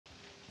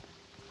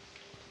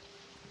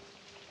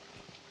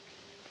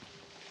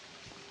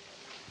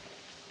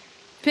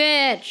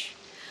Bitch.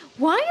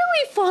 Why are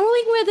we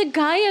following where the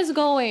guy is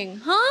going?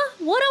 Huh?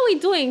 What are we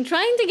doing?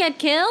 Trying to get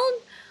killed?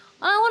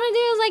 All I want to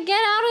do is like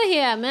get out of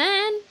here,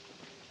 man.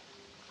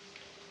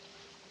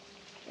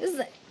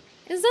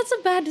 Is that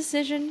a bad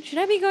decision? Should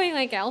I be going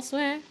like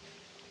elsewhere?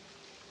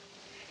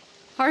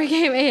 Horror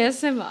game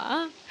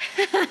ASMR.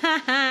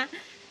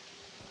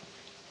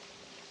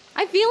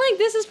 I feel like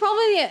this is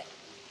probably it.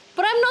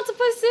 But I'm not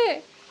supposed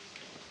to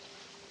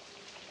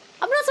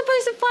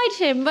fight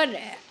him, but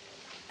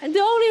the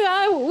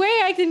only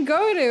way I can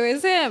go to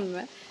is him.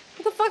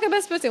 What the fuck am I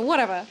supposed to?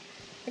 Whatever.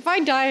 If I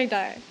die, I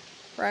die.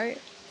 Right?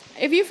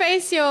 If you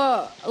face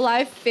your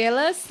life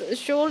fearless,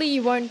 surely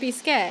you won't be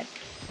scared.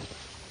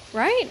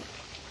 Right?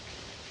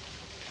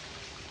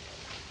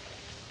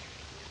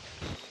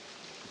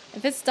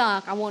 If it's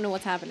dark, I won't know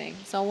what's happening,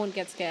 so I won't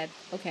get scared.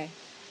 Okay.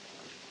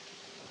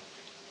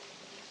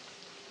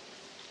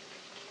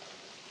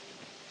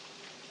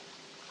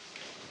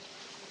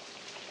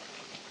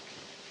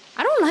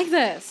 I don't like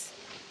this.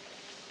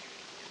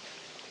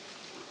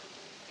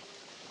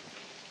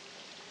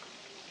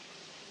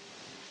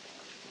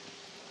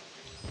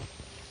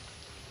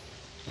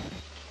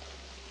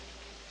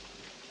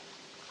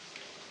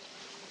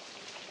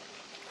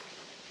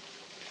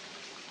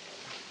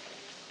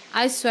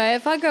 I swear,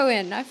 if I go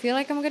in, I feel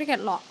like I'm gonna get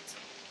locked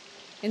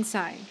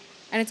inside.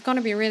 And it's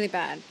gonna be really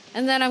bad.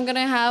 And then I'm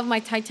gonna have my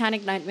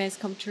Titanic nightmares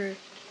come true.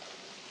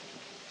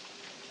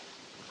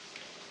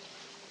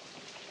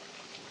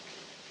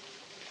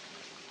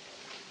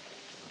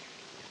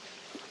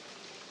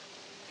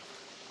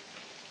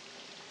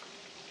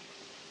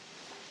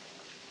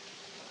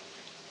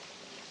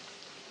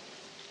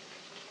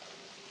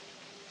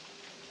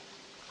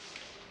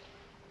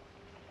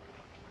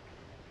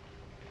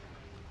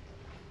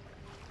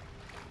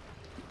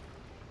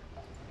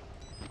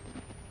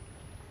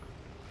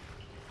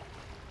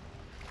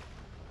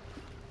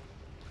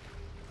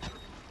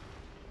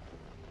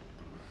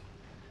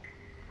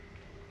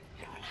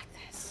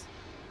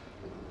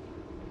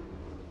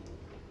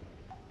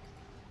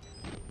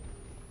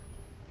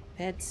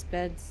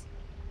 Beds.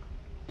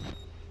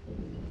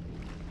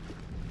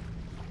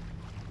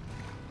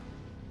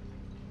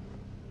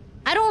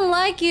 I don't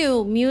like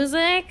you,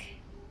 music.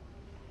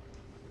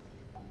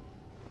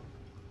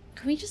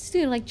 Can we just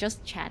do like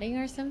just chatting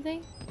or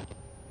something?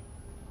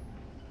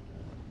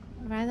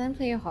 Rather than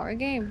play a horror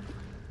game.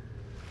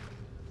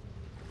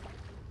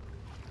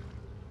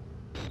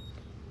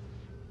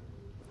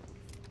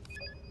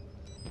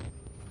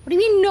 What do you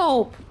mean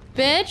nope,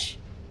 bitch?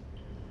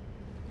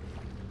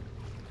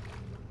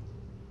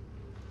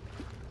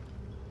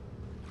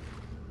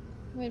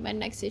 Wait, my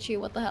neck's itchy,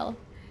 what the hell?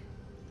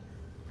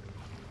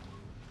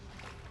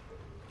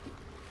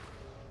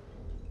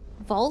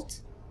 Vault?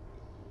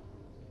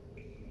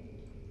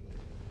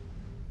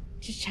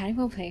 Just chatting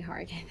while playing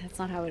horror game. That's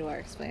not how it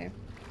works, babe.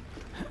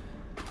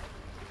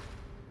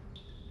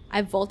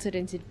 I vaulted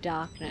into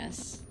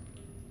darkness.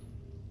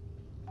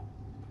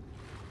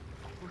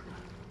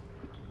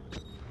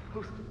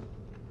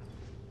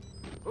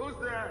 Who's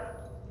there?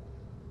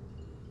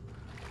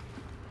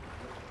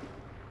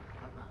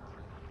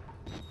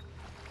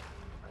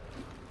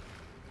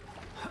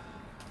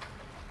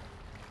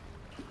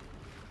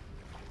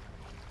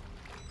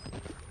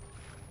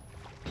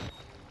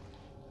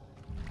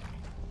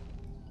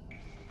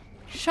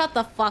 Shut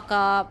the fuck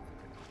up.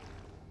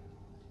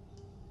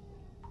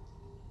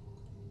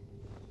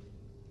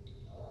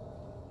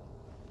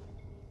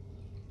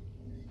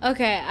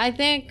 Okay, I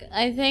think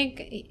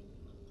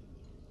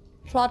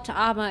plot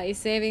armor is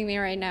saving me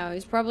right now.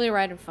 He's probably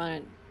right in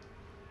front.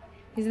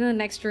 He's in the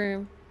next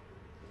room.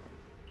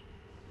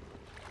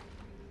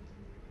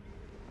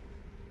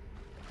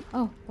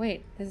 Oh,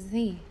 wait, there's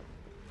the.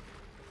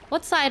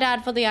 What's side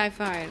ad for the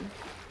iPhone?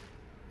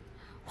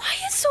 Why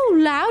are you so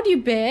loud,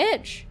 you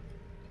bitch?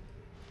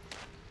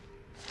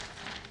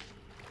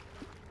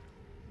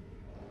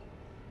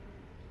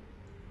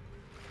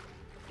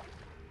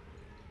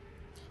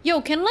 Yo,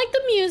 can like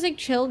the music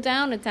chill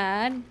down a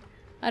tad?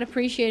 I'd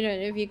appreciate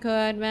it if you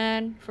could,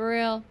 man. For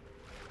real.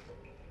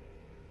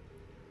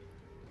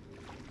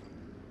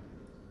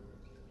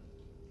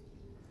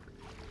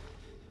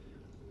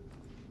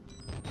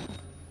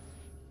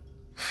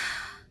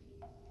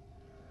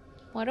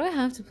 Why do I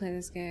have to play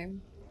this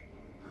game?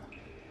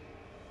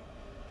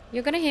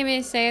 You're gonna hear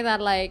me say that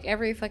like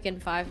every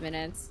fucking 5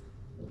 minutes.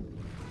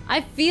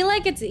 I feel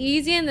like it's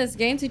easy in this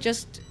game to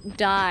just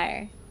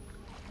die.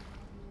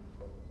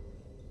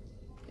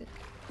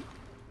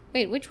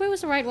 Wait, which way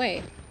was the right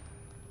way?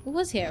 It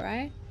was here,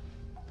 right?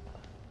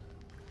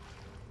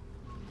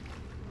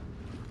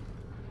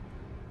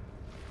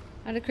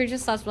 And the creature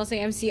starts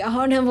blasting MC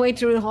on her way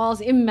through the halls.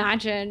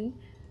 Imagine.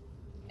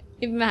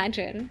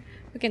 Imagine.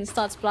 Fucking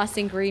starts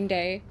blasting Green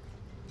Day.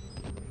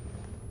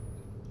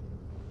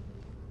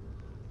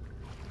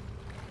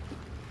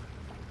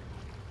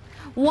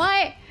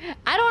 Why?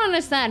 I don't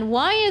understand.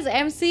 Why is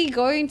MC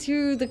going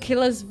to the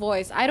killer's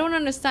voice? I don't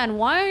understand.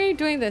 Why are you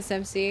doing this,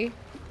 MC?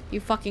 You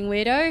fucking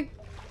weirdo.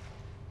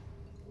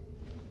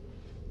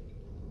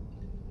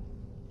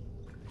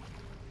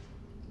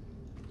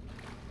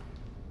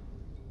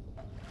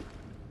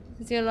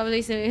 To your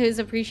lovely who's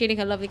appreciating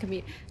her lovely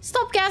commute.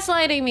 Stop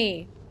gaslighting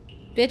me,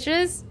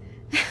 bitches.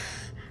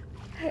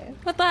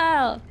 What the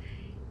hell?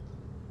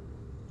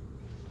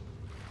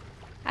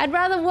 I'd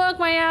rather work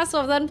my ass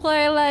off than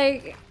play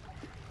like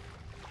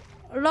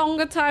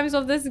longer times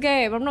of this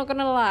game. I'm not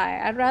gonna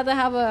lie. I'd rather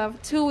have a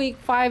 2-week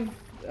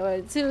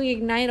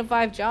 9 to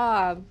 5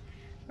 job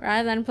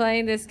rather than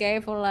playing this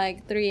game for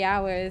like 3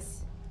 hours.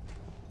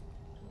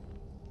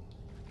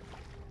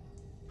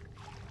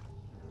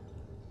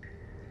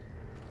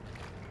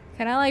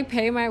 Can I like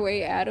pay my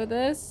way out of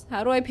this?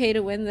 How do I pay to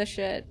win this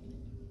shit?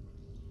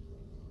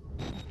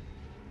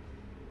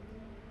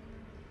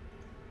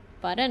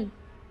 Button.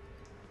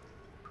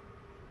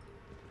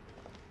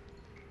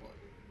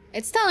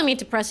 It's telling me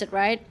to press it,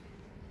 right?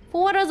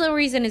 For what other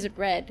reason is it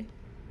red?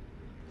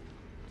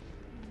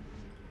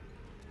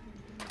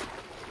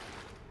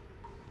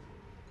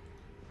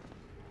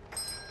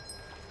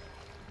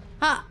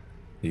 Ha!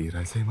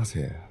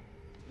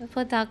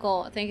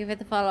 Potako, thank you for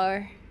the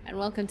follow. And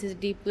welcome to the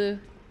Deep Blue.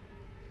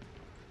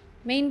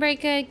 Main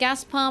breaker,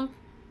 gas pump.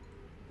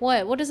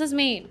 What? What does this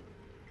mean?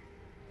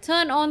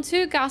 Turn on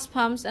 2 gas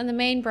pumps and the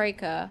main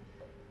breaker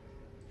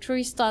to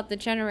restart the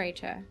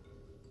generator.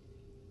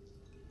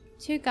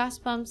 2 gas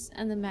pumps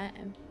and the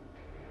man.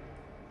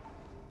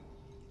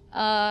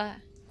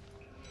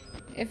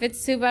 If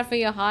it's too bad for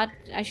your heart,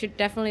 I should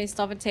definitely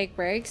stop and take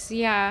breaks.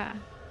 Yeah.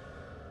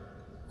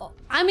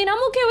 I mean,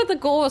 I'm okay with the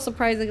goal,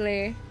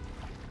 surprisingly.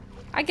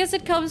 I guess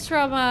it comes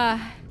from,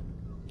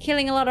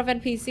 killing a lot of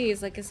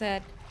NPCs, like I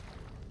said.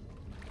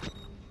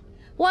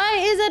 Why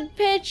is it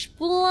pitch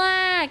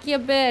black, you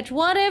bitch?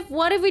 What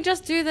if we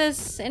just do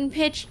this in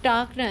pitch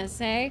darkness,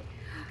 eh?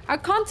 Our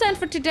content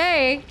for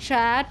today,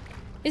 chat,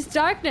 is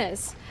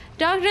darkness.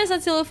 Darkness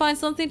until we find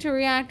something to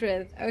react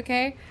with,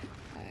 okay?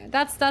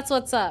 That's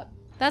what's up.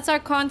 That's our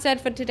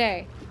content for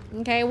today.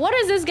 Okay, what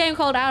is this game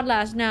called?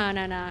 Outlast?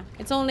 No.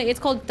 It's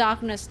called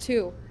Darkness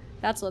 2.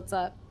 That's what's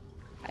up.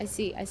 I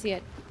see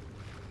it.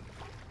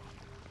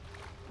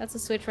 That's a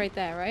switch right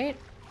there, right?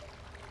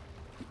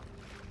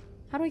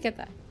 How do we get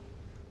that?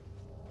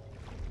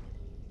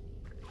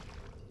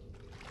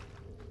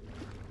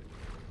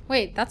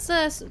 Wait, that's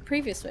the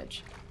previous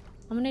switch.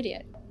 I'm an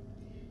idiot.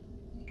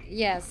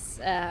 Yes,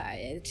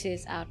 it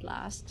is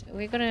Outlast.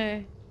 We're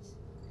gonna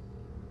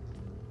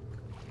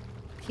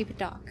keep it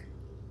dark.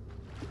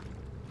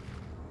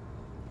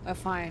 Oh,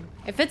 fine.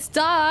 If it's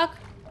dark,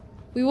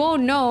 we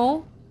won't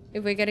know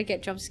if we're gonna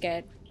get jump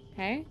scared.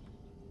 Okay?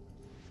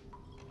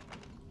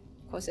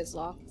 Of course it's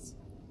locked.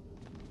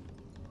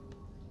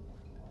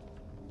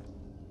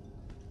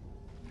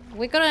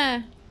 We're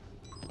gonna...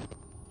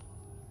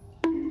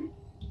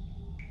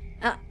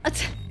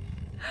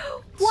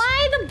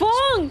 Why the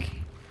bonk?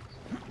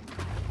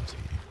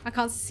 I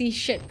can't see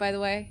shit, by the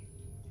way.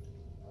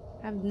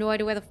 I have no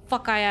idea where the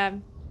fuck I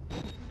am.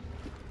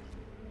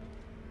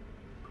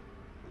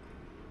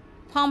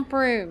 Pump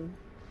room.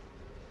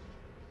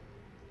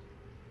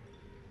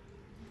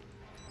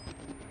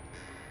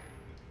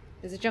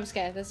 There's a jump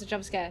scare. There's a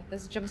jump scare.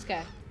 There's a jump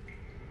scare.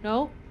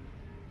 No?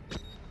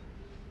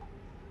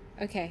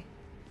 Okay.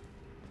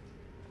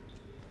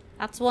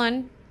 That's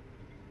one.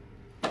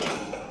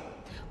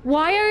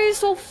 Why are you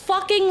so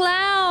fucking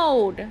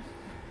loud?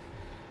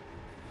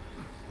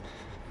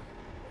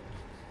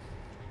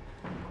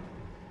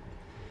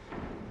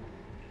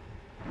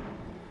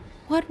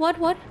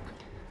 What?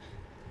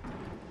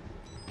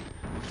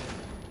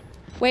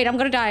 Wait, I'm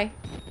gonna die.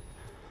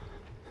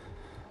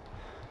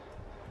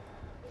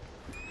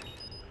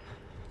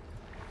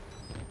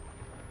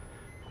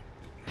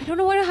 I don't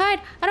know where to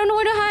hide. I don't know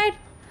where to hide.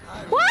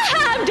 What?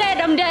 I'm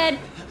dead.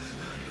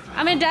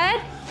 Am I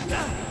dead?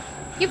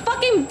 You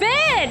fucking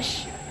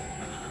bitch!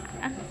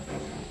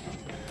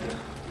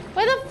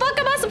 Where the fuck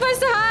am I supposed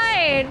to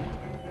hide?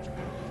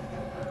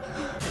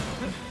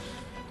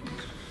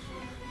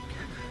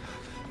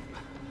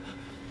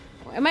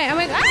 Am I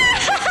ah!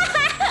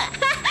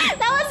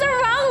 That was the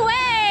wrong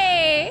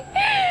way!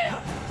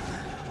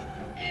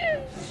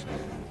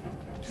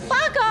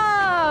 Fuck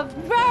off!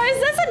 Bro, is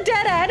this a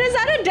dead end? Is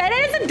that a dead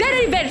end? It's a dead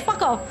end, bitch!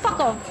 Fuck off!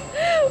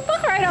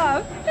 Fuck right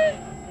off!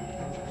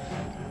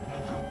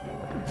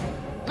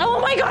 Oh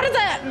my god, is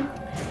that?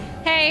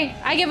 Hey,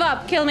 I give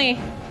up. Kill me.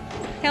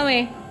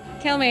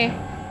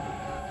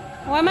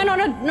 Why am I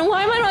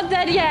not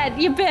dead yet,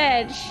 you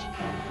bitch?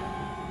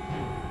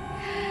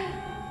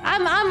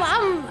 I'm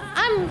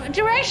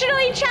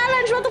directionally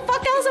challenged. What the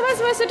fuck else am I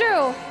supposed to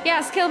do?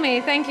 Yes, kill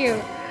me. Thank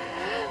you.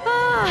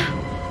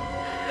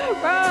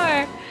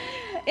 Bro,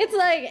 it's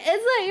like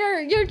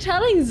you're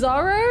telling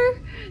Zoro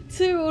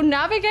to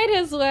navigate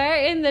his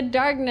way in the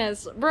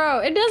darkness. Bro,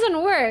 it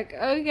doesn't work,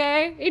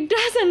 okay? It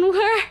doesn't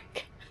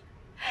work.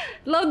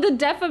 Love the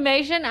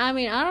defamation. I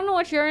mean, I don't know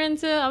what you're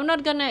into. I'm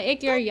not gonna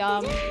ick your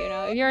yum, you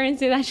know, if you're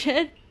into that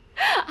shit.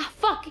 Ah,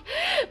 fuck.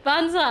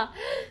 Banza.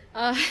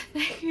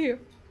 Thank you.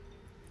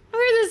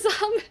 Where's the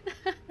some?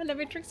 Let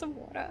me drink some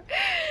water.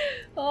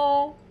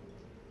 Oh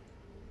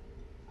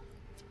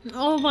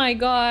my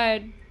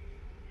god.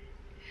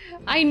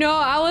 I know,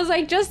 I was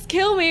like, just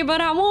kill me,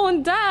 but I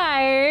won't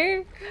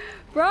die.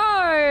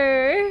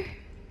 Bro.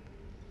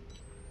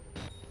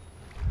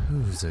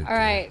 Who's a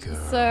good girl?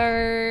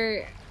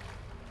 So...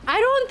 I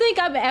don't think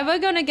I'm ever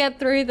gonna get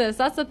through this.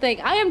 That's the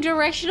thing. I am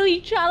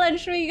directionally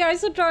challenged for you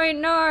guys who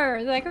don't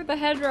know. Like with the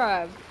head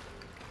rub.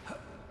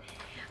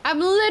 I'm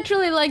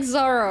literally like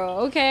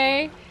Zorro,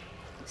 okay?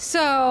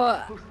 So...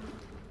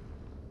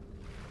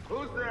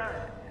 Who's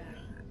there?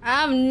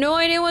 I have no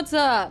idea what's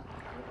up.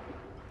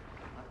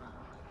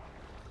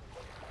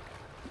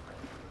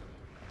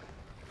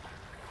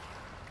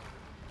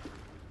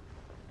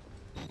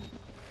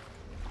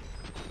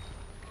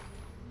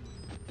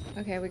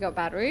 Okay, we got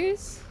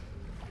batteries.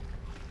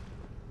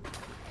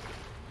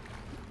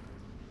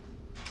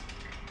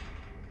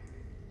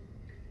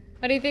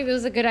 What do you think? This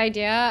is a good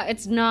idea?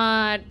 It's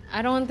not.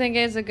 I don't think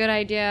it's a good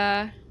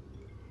idea.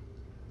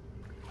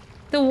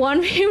 The one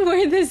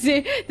where the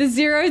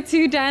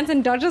 0-2 dance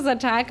and dodges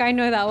attack. I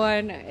know that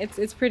one.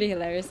 It's pretty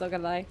hilarious. Not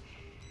gonna lie.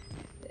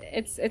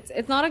 It's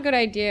not a good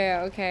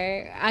idea.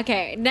 Okay.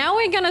 Okay. Now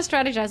we're gonna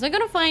strategize. We're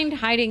gonna find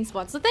hiding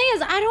spots. The thing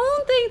is, I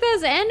don't think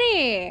there's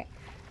any.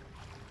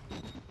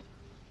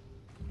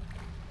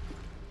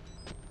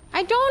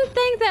 I don't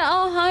think there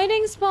are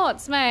hiding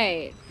spots,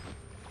 mate.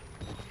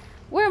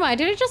 Where am I?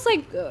 Did it just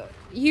like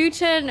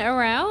U-turn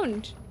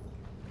around?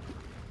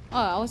 Oh,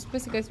 I was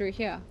supposed to go through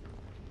here.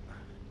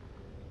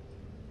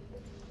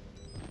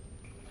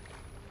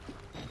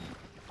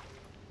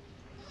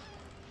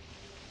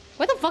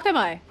 Where the fuck am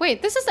I?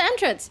 Wait, this is the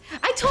entrance.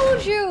 I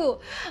told you!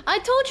 I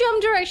told you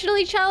I'm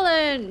directionally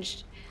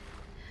challenged.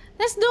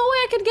 There's no way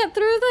I could get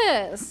through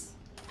this.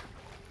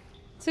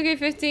 It's okay,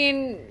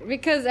 15,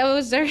 because I'm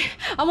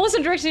also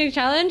directionally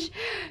challenged.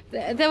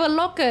 There were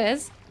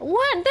lockers.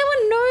 What? There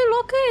were no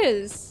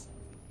lockers.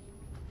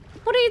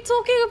 What are you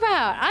talking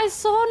about? I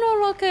saw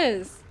no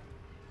lockers.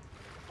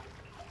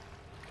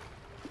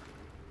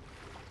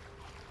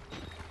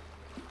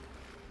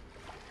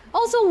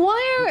 Also,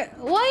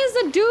 why is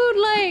the dude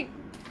like...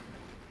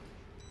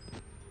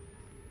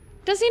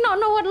 Does he not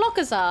know what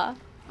lockers are?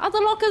 Are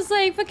the lockers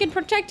like fucking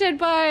protected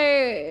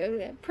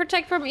by...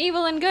 Protect from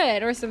evil and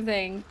good or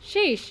something?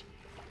 Sheesh.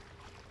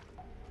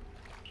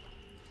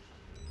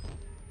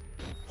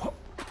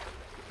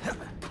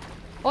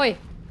 Oi.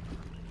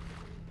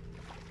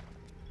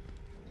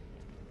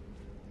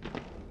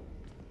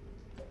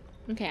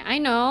 Okay, I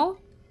know.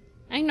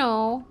 I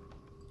know.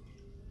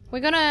 We're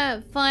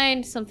gonna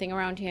find something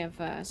around here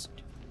first.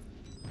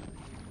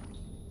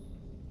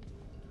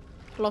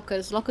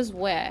 Lockers. Lockers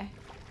where?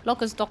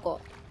 Lockers doko.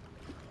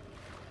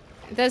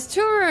 There's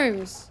 2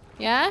 rooms.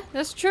 Yeah?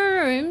 There's 2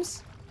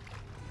 rooms.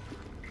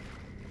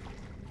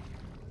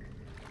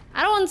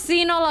 I don't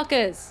see no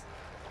lockers.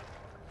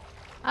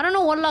 I don't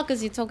know what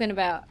lockers you're talking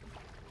about.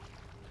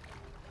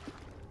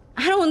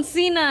 I don't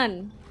see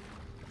none.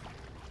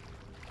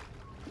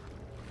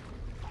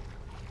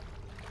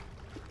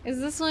 Is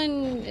this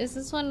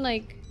one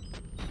like...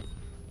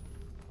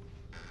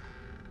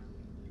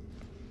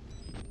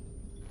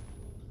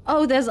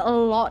 Oh, there's a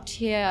lot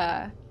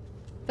here.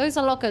 Those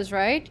are lockers,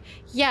 right?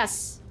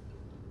 Yes.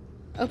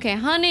 Okay,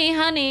 honey,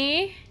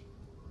 honey.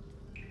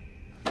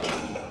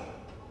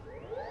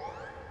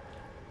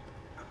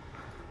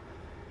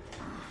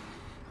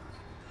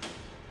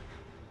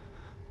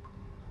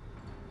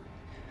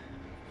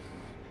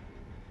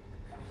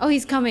 Oh,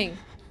 he's coming.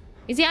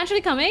 Is he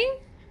actually coming?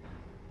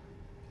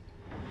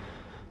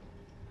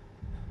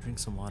 Drink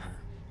some water,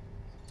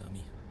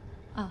 dummy.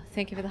 Oh,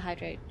 thank you for the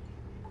hydrate.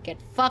 Get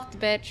fucked,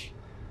 bitch.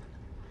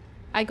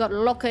 I got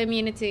locker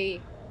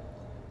immunity.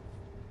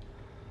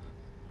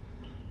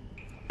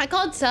 I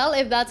can't tell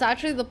if that's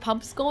actually the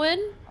pumps going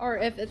or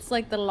if it's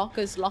like the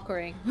lockers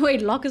lockering.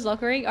 Wait, lockers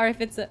lockering? Or if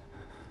it's a...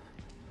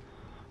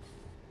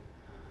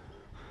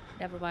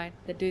 Never mind.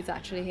 The dude's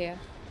actually here.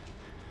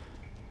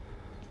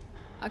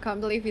 I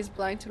can't believe he's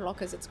blind to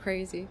lockers. It's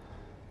crazy.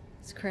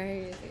 It's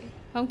crazy.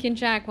 Pumpkin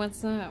Jack,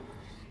 what's up?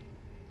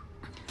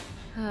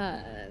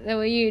 The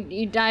way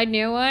you died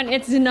near one?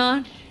 It's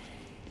not.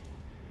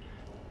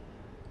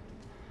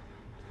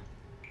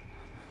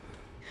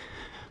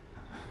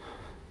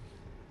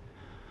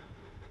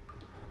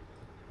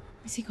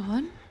 Is he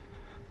gone?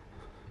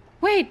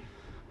 Wait!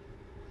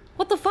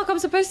 What the fuck? I'm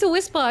supposed to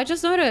whisper. I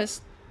just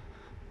noticed.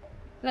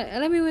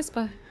 Let me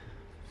whisper.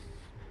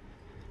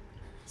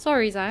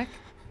 Sorry, Zach.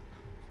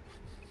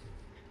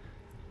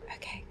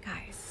 Okay,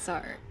 guys.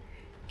 So,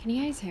 can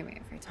you guys hear me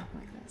if I talk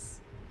like this?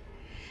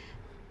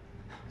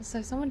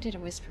 So someone did a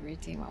whisper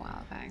routine a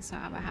while back, so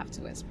I'm gonna have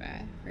to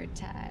whisper for a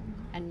tad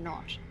and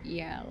not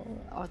yell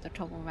at the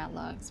top of my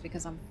lungs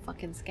because I'm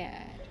fucking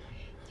scared.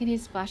 You can hear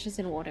splashes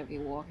in water if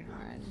you walk and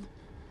run.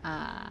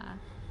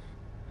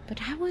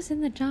 But I was in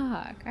the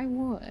dark. I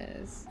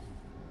was.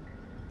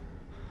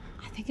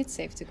 I think it's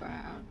safe to go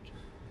out.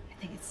 I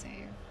think it's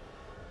safe.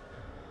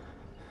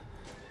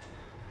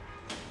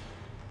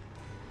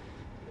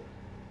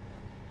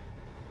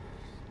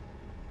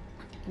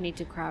 I need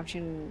to crouch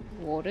in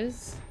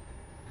waters.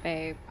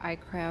 Babe, I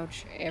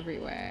crouch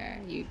everywhere.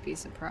 You'd be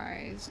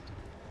surprised.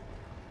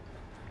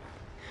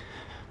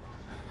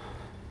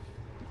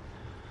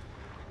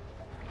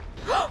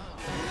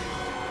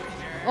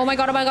 Oh my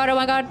god, oh my god, oh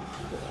my god.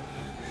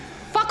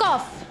 Fuck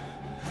off!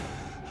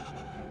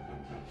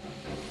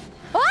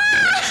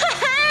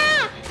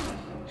 Ah!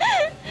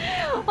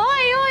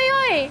 Oi, oi,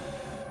 oi!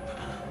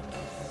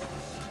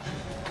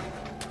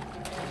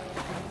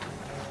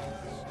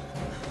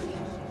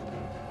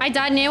 I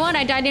died near one,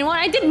 I died near one.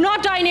 I did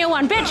not die near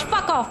one, bitch!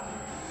 Fuck off!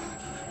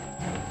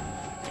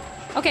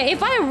 Okay,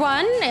 if I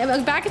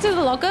run back into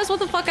the lockers, what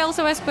the fuck else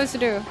am I supposed to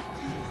do?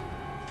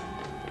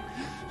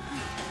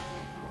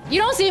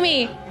 You don't see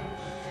me!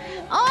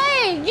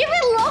 Oi! Give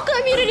me locker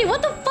immunity!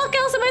 What the fuck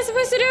else am I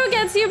supposed to do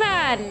against you,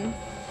 man?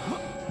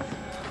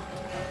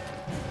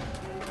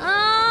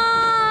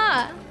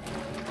 Ah!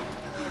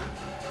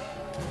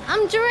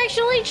 I'm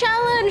directionally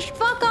challenged!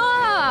 Fuck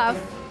off!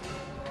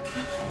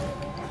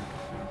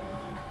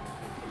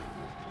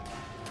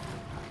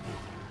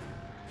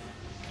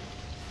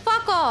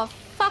 Fuck off!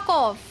 Fuck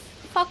off!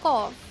 Fuck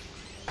off!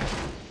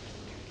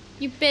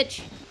 You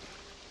bitch!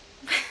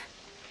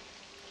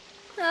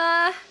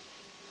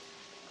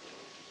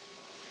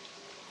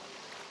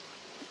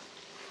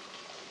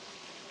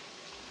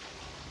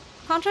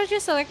 Can't I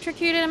just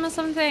electrocute him or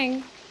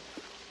something?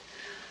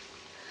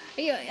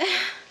 I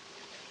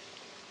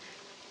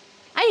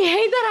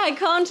hate that I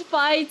can't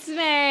fight,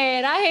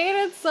 man. I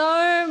hate it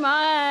so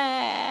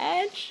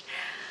much.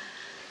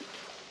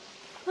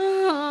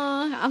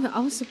 I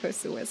was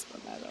supposed to whisper,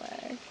 by the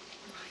way.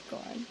 Oh my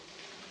god.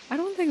 I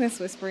don't think this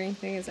whispering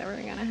thing is ever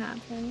gonna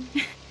happen.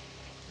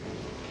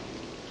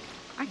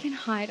 I can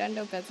hide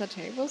under beds or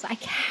tables. I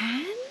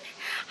can?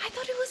 I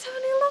thought it was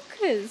only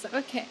lockers.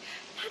 Okay,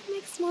 that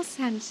makes more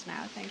sense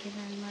now. Thank you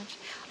very much.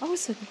 Oh,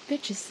 so the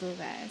bitch is still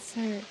there.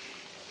 So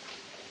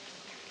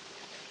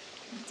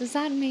does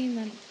that mean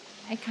that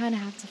I kind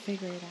of have to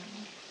figure it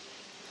out?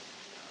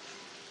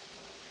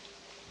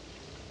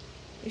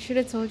 I should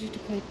have told you to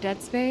play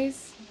Dead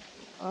Space.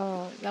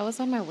 Oh, that was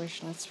on my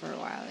wish list for a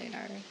while, you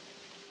know.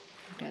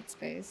 Dead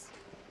Space.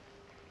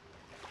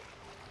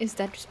 Is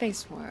Dead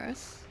Space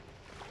worse?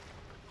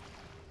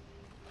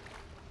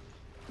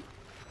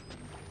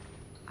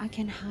 I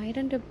can hide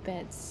under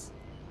beds.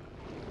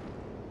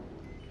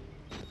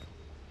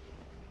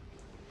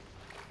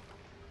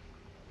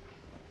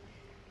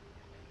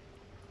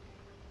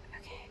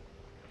 Okay.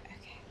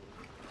 Okay.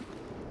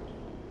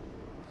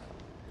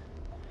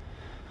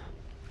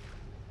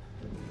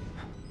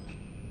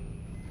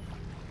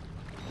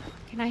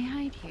 Can I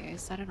hide here?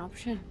 Is that an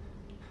option?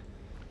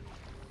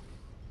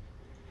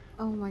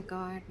 Oh my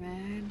god,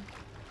 man.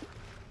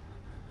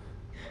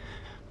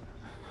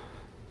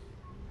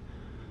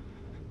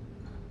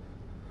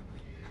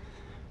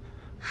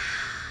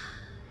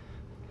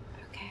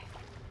 Okay.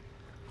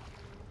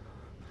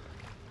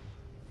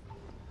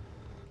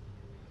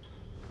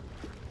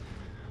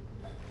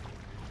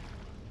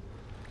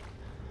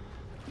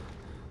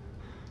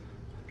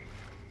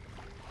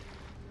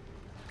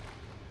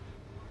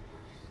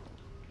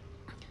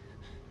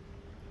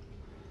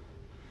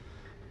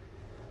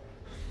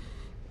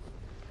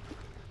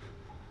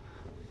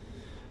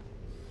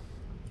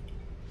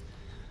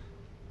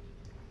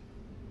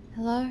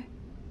 Hello?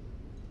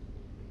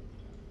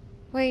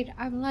 Wait,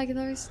 I'm like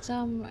those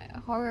dumb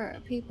horror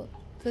people,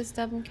 those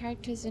dumb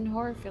characters in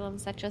horror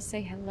films that just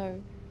say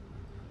hello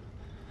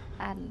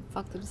and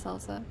fuck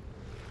themselves up.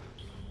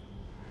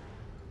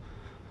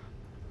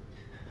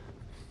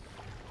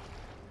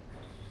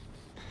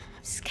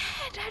 I'm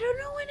scared, I don't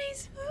know when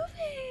he's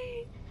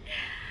moving.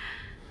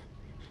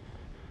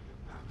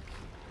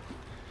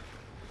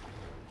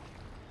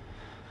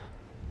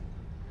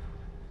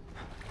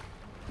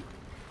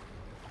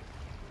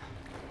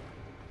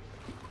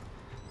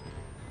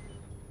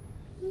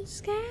 I'm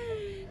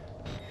scared.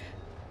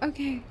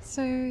 Okay,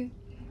 so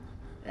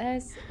there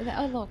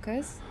are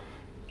lockers,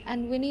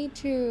 and we need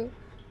to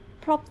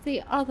prop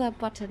the other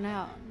button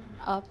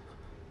up.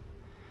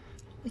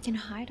 We can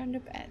hide under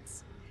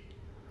beds.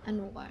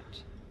 And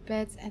what?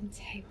 Beds and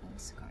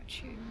tables.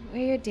 Got you.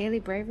 Where your daily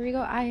bravery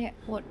go?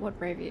 What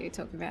bravery are you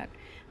talking about?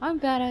 I'm a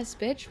badass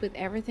bitch with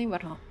everything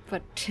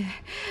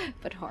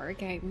but horror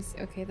games.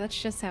 Okay,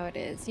 that's just how it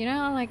is. You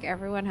know, like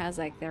everyone has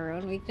like their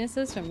own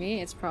weaknesses. For me,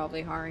 it's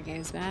probably horror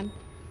games, man.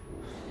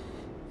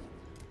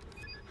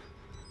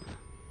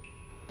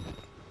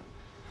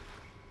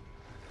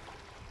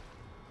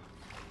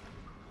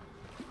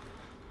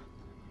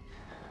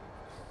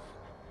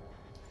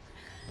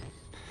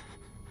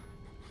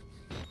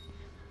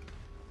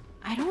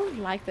 I don't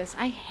like this.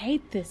 I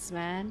hate this,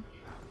 man.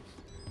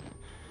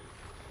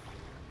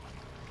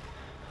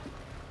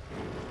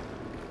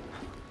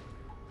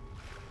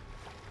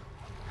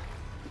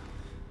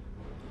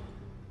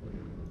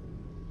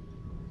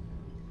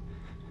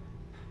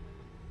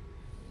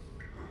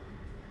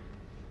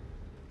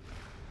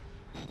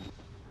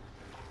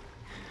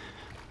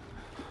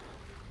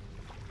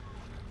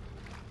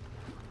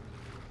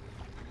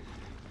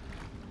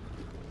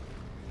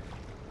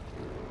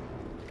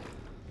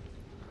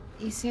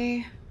 You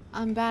see,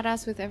 I'm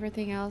badass with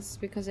everything else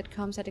because it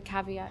comes at a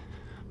caveat.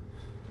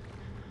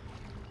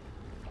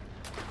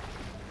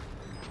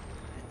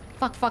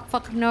 Fuck, fuck,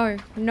 fuck, no,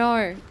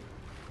 no.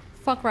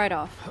 fuck right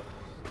off.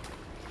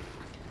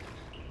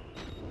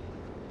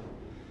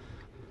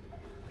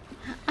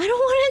 I don't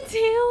want to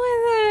deal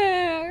with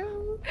it.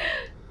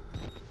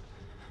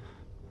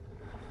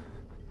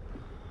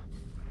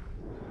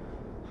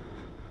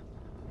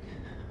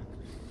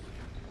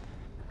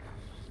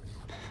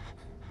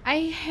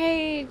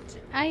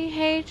 I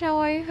hate how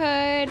I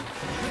heard.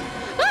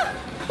 Ah!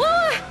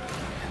 Ah!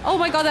 Oh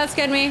my god, that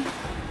scared me.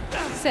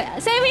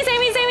 Save me, save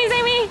me, save me,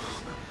 save me!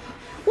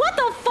 What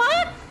the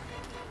fuck?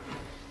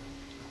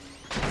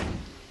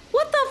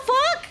 What the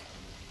fuck?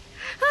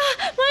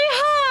 Ah, my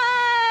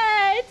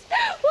heart!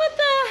 What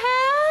the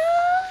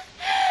hell?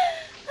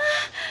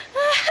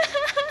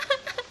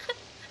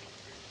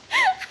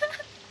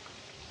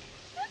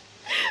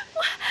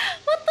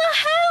 What the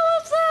hell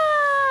was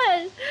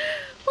that?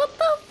 What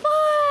the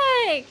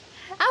fuck?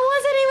 I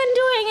wasn't even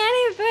doing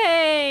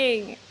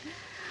anything.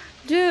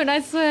 Dude, I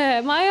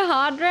swear, my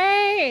heart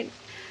rate.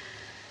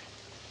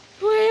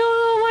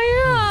 Oh my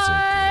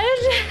god.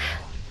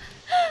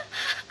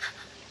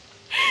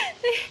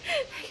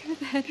 Thank you for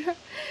the head drop.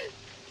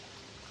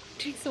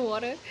 Drink some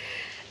water.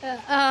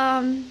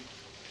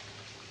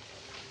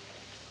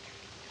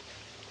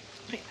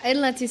 It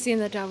lets you see in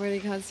the dark, really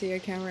can't see your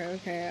camera.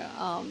 Okay.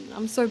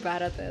 I'm so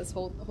bad at this.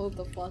 Hold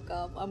the fuck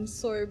up. I'm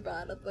so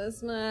bad at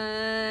this,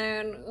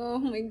 man. Oh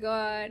my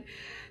god.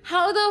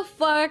 How the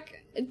fuck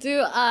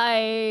do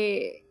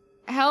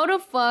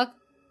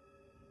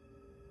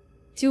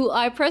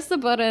I press the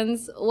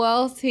buttons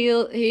whilst he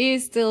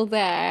is still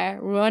there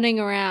running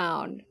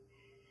around?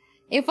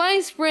 If I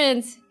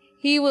sprint,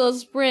 he will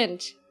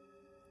sprint.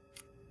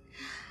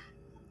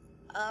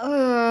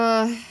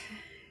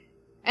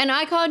 And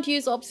I can't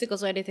use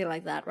obstacles or anything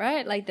like that,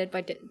 right? Like Dead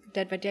by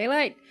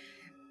Daylight.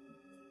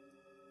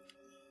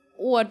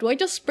 What, do I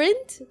just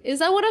sprint? Is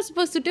that what I'm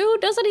supposed to do?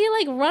 Doesn't he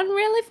like run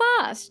really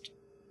fast?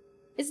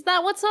 Is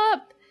that what's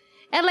up?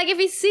 And like if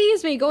he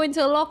sees me go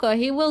into a locker,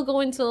 he will go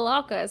into a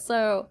locker,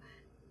 so...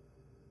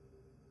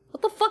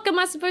 What the fuck am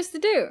I supposed to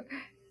do?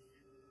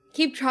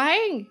 Keep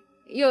trying?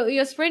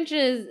 Your sprint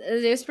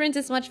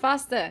is much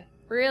faster.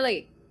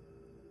 Really?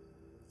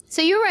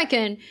 So you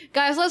reckon,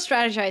 guys, let's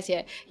strategize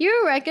here.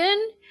 You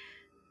reckon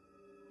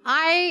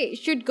I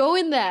should go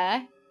in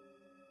there?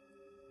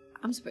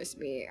 I'm supposed to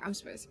be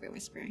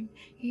whispering.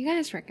 You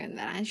guys reckon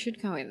that I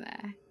should go in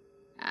there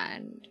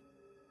and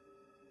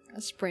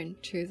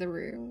sprint to the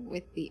room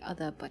with the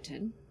other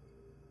button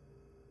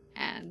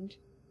and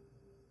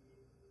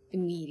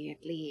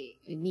immediately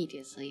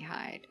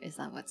hide? Is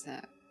that what's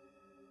up?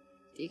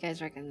 Do you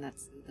guys reckon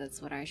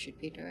that's what I should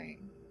be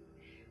doing?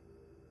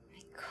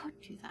 I could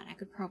do that. I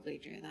could probably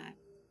do that.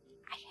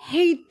 I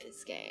hate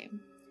this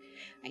game.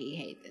 I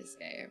hate this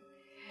game.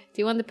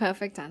 Do you want the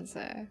perfect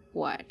answer?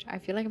 What? I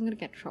feel like I'm gonna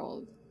get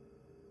trolled.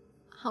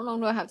 How long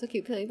do I have to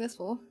keep playing this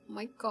for? Oh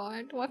my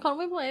god. Why can't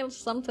we play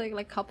something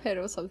like Cuphead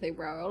or something,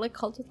 bro? Or like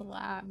Cult of the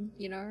Lamb,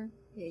 you know?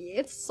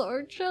 It's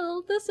so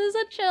chill. This is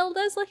a chill.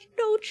 There's like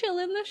no chill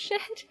in this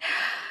shit.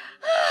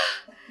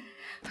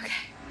 Okay.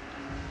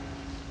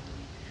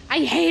 I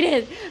hate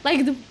it!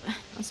 Like the...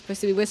 I'm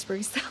supposed to be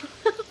whispering still.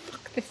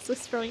 Fuck this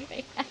whispering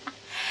thing.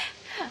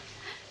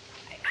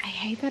 I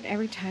hate that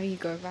every time you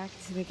go back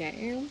to the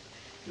game,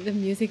 the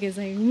music is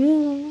like...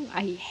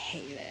 I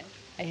hate it.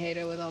 I hate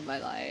it with all my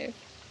life.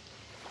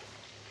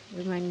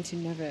 Remind me to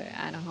never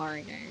add a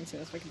horror game to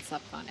this freaking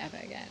subathon ever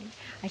again.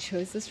 I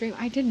chose the stream.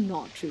 I did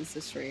not choose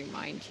the stream,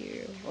 mind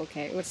you.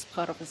 Okay, it was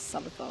part of a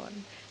subathon.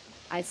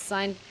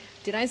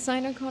 Did I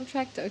sign a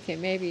contract? Okay,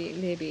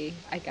 maybe,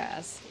 I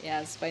guess.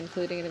 Yes, by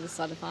including it in the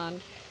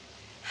subathon.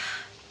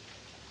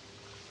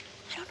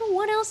 I don't know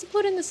what else to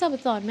put in the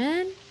subathon,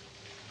 man.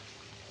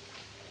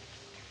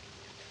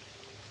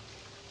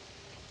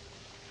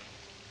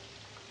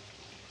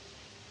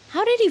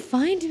 How did he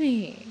find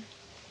me?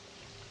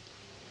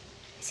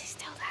 Is he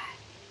still there?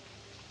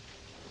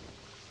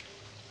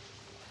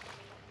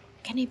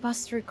 Can he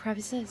bust through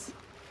crevices?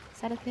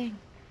 Is that a thing?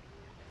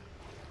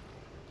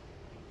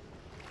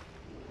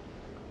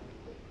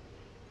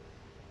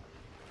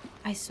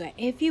 I swear,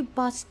 if you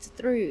bust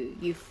through,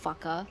 you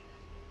fucker,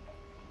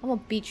 I'm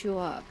gonna beat you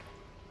up.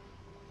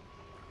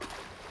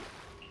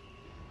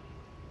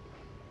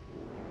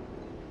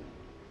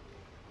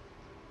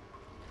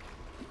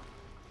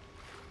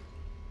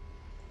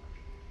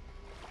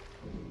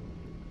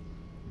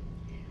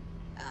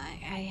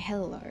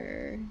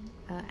 Hello,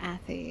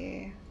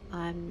 Athy.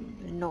 I'm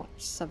not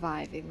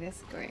surviving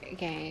this great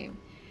game.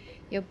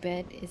 Your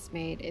bed is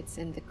made, it's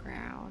in the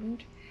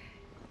ground.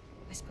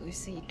 I suppose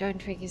so. You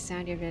don't make a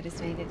sound, your bed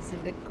is made, it's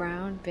in the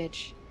ground,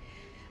 bitch.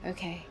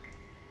 Okay.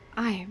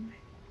 I'm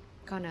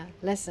gonna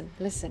listen.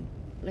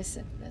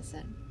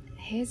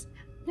 Here's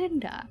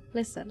Linda.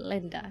 Listen,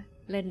 Linda,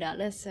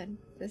 listen.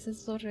 This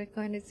is what we're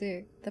going to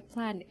do. The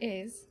plan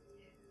is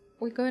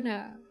we're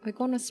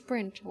gonna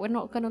sprint. We're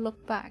not gonna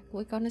look back.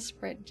 We're gonna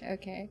sprint,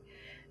 okay?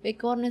 We're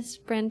gonna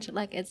sprint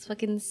like it's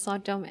fucking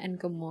Sodom and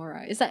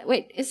Gomorrah. Is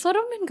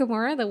Sodom and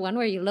Gomorrah the one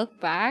where you look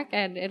back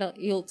and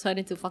you'll turn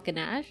into fucking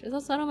ash? Is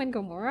that Sodom and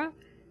Gomorrah?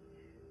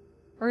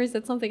 Or is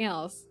it something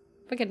else?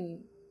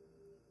 Fucking...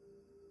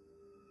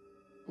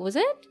 Was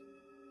it?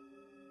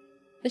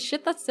 The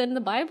shit that's in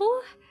the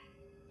Bible?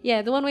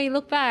 Yeah, the one where you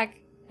look back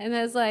and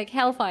there's like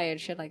hellfire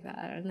and shit like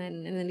that, and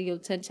then you'll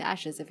turn to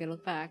ashes if you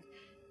look back.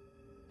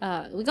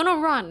 We're gonna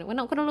run. We're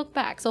not gonna look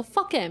back. So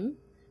fuck him.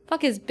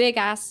 Fuck his big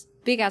ass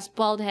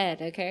bald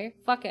head. Okay,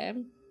 fuck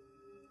him.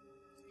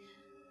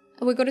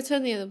 And we're gonna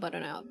turn the other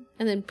button up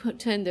and then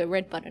turn the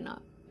red button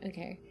up.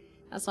 Okay,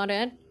 that's not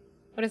it.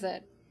 What is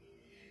it?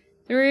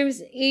 The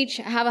rooms each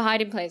have a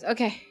hiding place.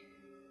 Okay.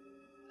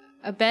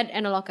 A bed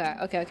and a locker.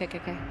 Okay.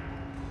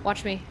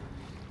 Watch me.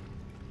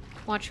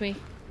 Watch me.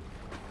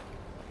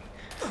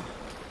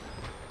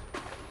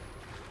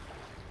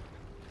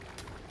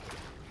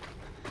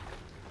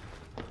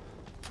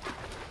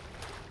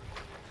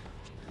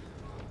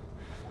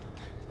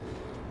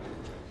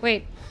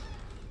 Wait.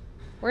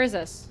 Where is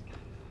this?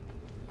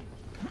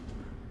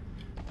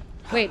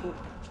 Wait.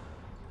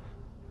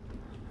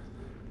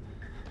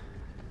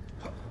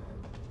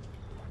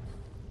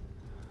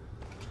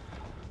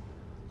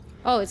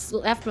 Oh, it's the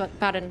left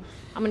button.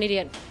 I'm an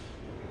idiot.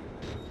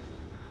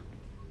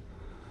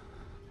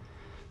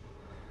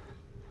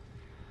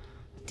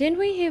 Didn't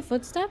we hear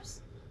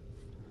footsteps?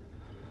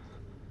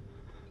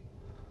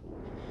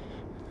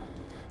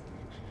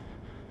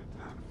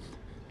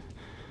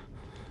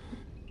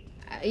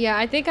 Yeah,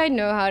 I think I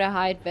know how to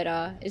hide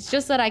better. It's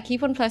just that I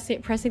keep on pressing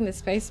the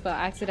spacebar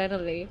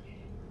accidentally.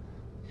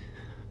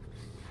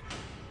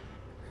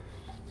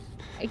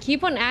 I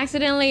keep on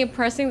accidentally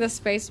pressing the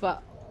spacebar.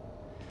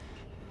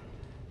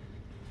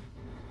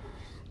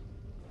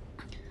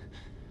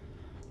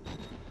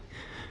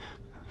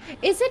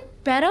 Is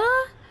it better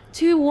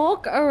to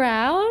walk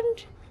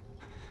around?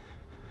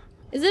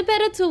 Is it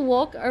better to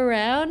walk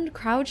around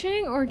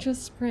crouching or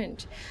just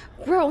sprint?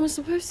 Bro, I'm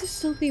supposed to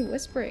still be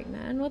whispering,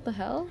 man. What the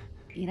hell?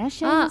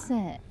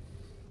 Irashaimase.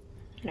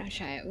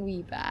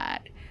 We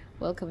bad.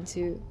 Welcome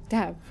to...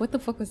 Damn, what the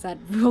fuck was that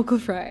vocal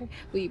fry?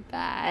 We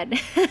bad.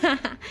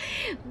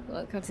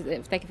 Welcome to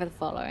the... Thank you for the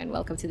follow and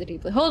welcome to the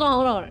deep... Hold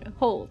on.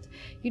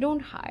 You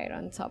don't hide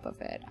on top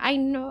of it. I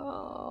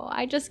know.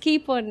 I just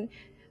keep on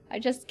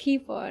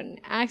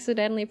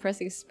accidentally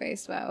pressing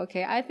spacebar.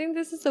 Okay, I think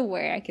this is the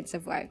way I can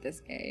survive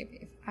this game.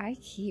 If I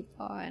keep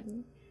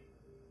on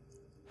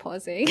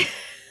pausing.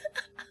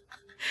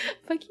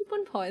 If I keep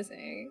on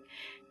pausing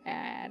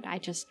and I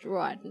just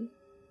run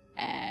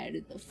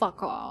and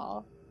fuck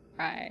all,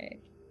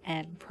 right?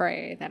 And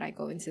pray that I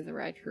go into the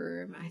right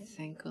room, I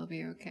think I'll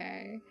be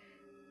okay.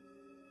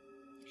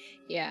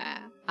 Yeah,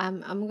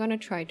 I'm gonna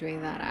try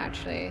doing that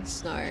actually,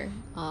 Snow.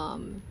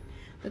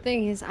 The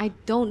thing is, I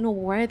don't know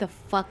where the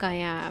fuck I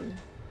am.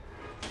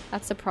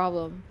 That's the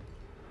problem.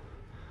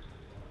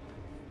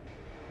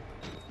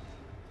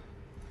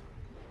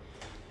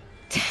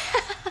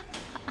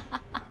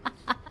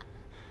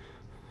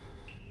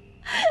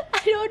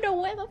 I don't know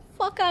where the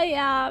fuck I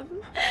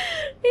am.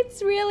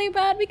 It's really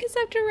bad because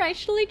I'm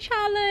directionally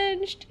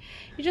challenged.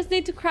 You just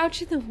need to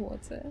crouch in the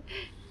water.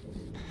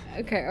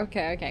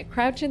 Okay.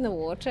 Crouch in the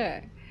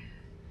water.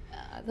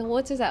 The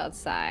water's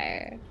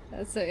outside.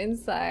 So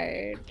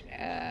inside.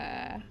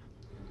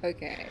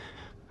 Okay.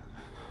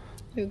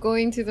 You're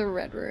going to the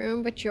red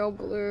room, but you're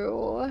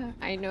blue.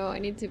 I know I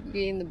need to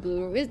be in the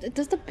blue room.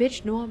 Does the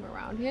bitch know I'm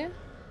around here?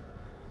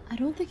 I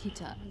don't think he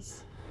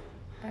does.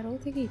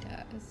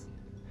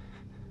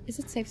 Is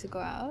it safe to go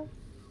out?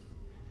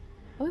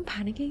 Am I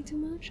panicking too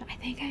much? I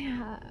think I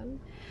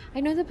am.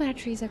 I know the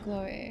batteries are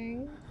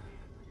glowing.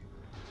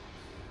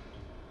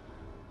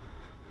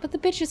 But the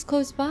bitch is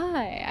close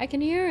by. I can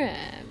hear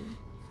him.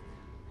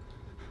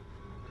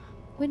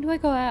 When do I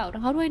go out?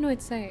 How do I know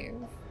it's safe?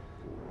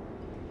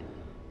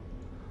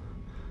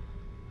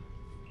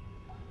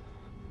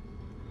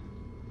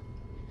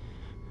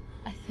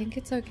 I think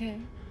it's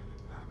okay.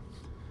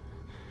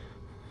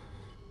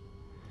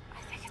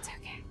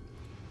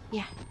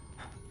 Yeah.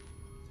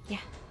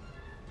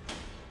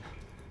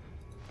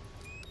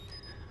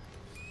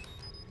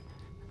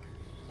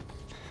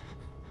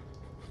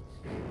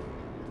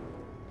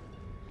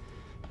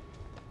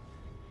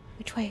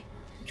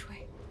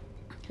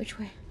 Which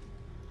way?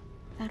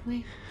 That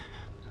way?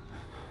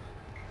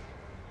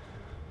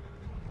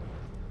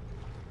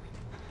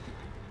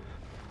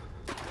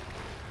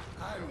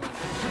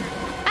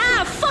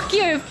 Ah, fuck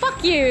you!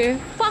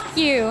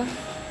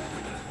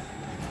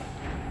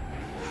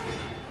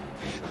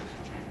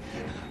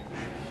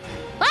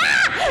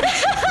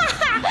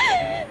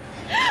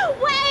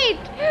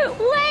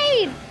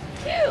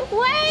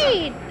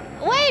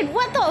 Wait,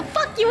 what the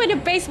fuck you in a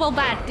baseball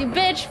bat, you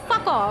bitch?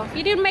 Fuck off.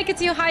 You didn't make it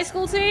to your high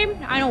school team?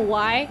 I know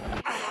why.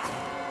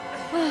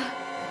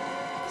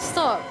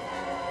 Stop.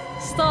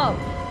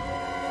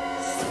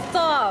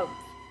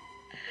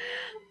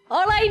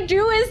 All I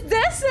do is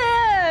diss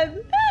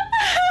him.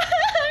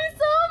 I'm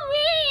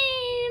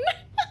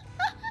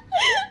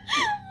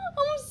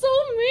so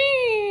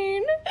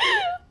mean.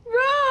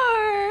 Bro.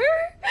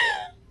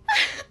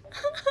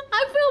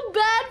 I feel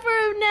bad for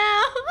him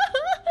now.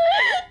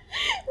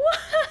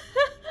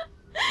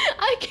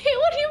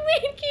 What do you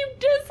mean keep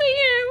dissing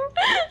him?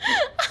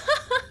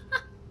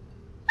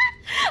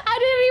 I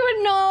didn't even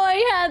know I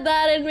had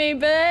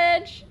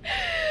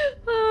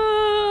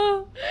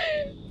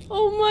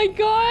my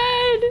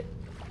god!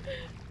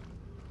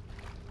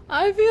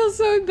 I feel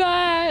so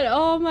bad.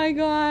 Oh my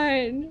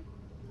god.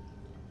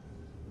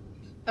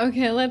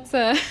 Okay, let's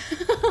hold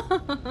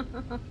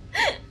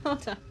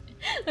on.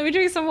 Let me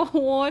drink some more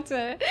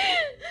water.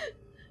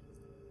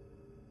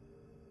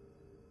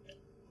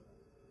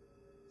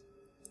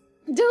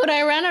 Dude,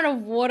 I ran out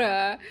of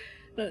water.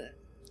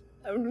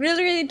 I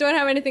really don't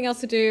have anything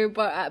else to do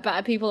but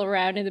bat people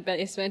around in the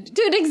basement.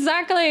 Dude,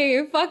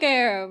 exactly! Fuck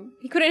him!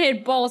 He couldn't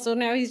hit balls, so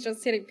now he's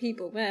just hitting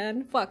people,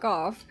 man. Fuck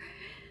off.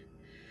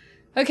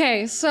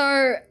 Okay,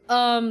 so,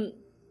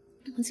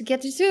 once you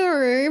get into the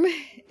room,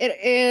 it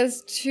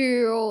is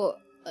to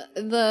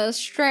the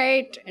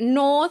straight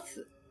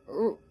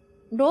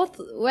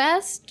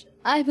northwest,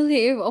 I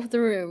believe, of the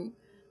room.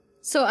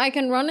 So I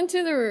can run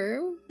into the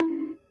room.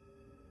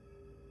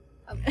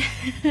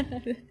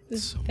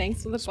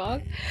 Thanks for the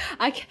bug.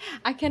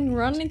 I can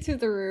run into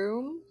the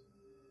room.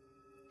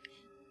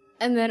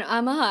 And then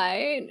I'ma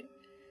hide.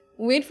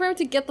 Wait for him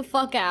to get the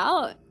fuck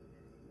out.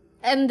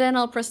 And then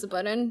I'll press the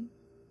button.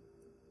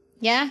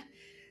 Yeah?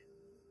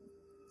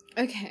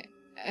 Okay.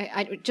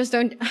 I just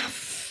don't...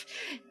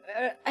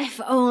 If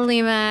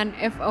only, man.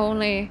 If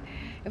only.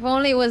 If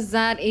only it was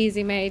that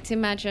easy, mate.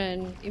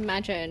 Imagine.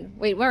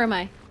 Wait, where am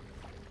I?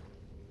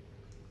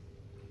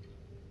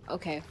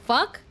 Okay.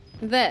 Fuck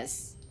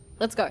this.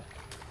 Let's go.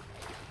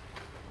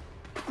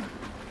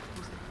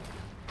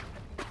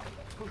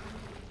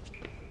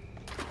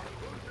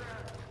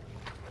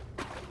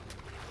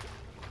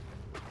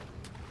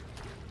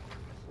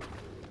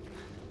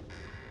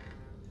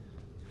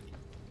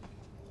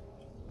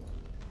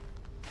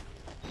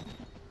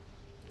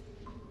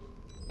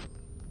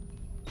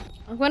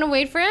 I'm gonna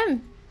wait for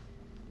him.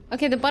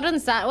 Okay, the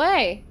button's that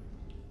way.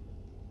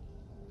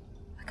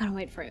 I gotta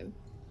wait for him.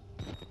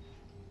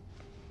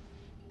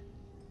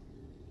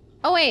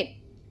 Oh wait,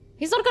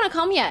 he's not gonna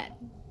come yet.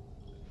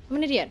 I'm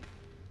an idiot.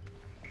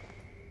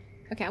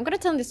 Okay, I'm gonna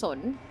turn this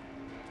on.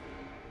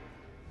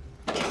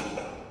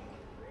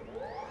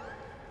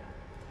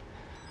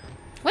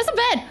 Where's the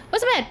bed?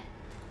 Where's the bed?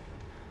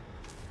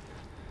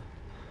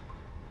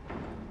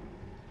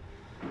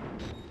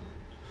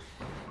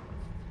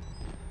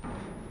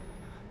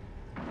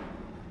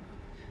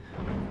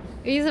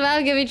 He's about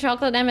to give me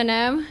chocolate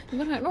M&M,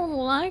 but I don't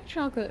like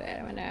chocolate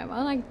M&M.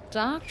 I like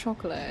dark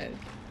chocolate.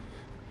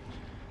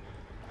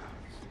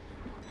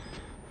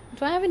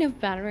 Do I have enough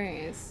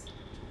batteries?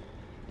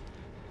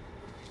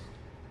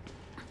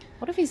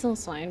 What if he's all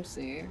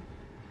sciencey?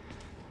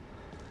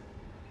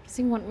 Does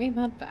he want me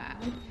that bad?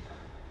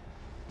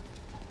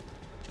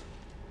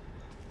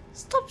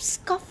 Stop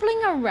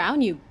scuffling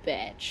around, you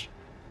bitch.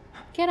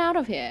 Get out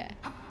of here.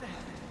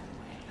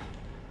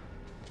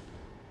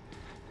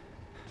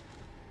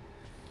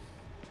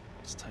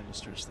 It's time to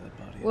stretch that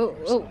body. Whoa,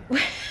 whoa.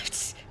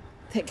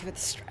 Thank you for the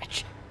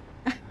stretch.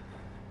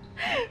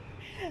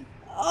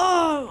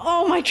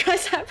 Oh, my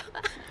tricep.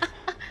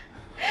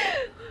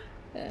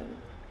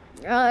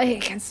 He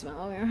can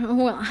smell it.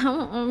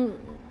 Well,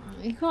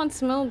 you can't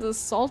smell the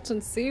salt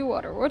and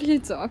seawater. What are you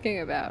talking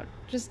about?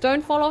 Just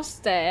don't fall off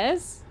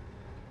stairs.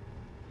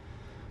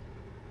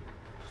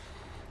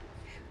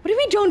 What do you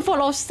mean don't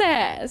fall off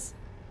stairs?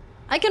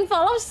 I can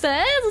fall off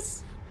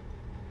stairs?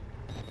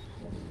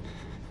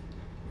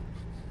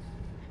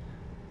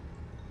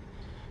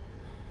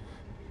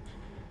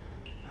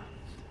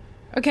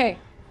 Okay.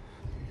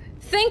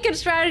 Think and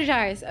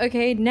strategize.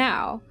 Okay,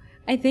 now.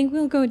 I think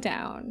we'll go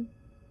down.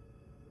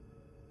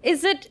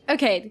 Is it...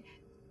 Okay.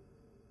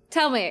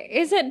 Tell me,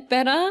 is it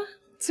better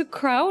to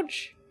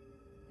crouch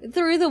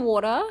through the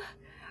water?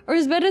 Or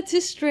is it better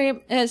to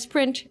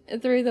sprint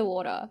through the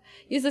water?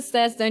 Use the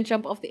stairs, don't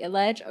jump off the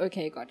ledge.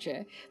 Okay,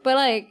 gotcha. But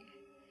like...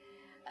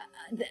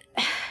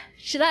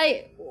 should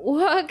I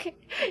walk?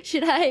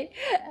 Should I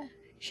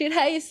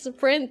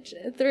sprint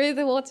through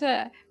the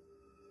water?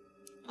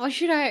 Or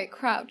should I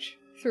crouch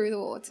through the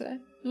water?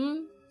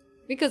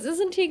 Because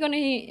isn't he gonna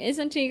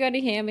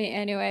hear me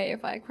anyway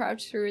if I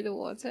crouch through the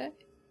water?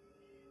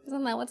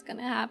 Isn't that what's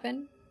gonna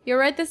happen? You're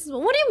right, this is...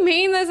 What do you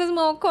mean this is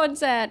more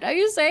content? Are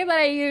you saying that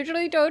I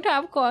usually don't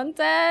have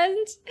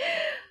content?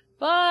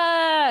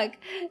 Fuck!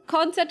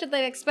 Content at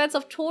the expense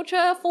of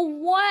torture? For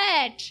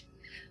what?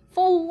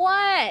 For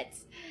what?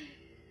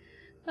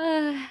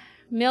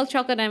 Milk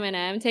chocolate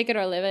M&M, take it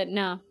or leave it.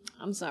 No,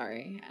 I'm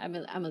sorry. I'm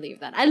gonna leave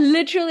that. I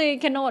literally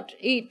cannot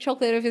eat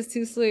chocolate if it's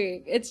too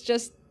sweet. It's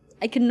just...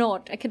 I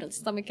cannot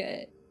stomach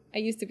it. I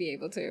used to be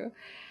able to.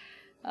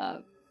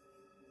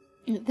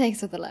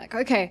 Thanks for the luck.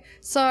 Okay,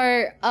 so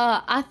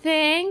I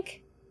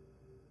think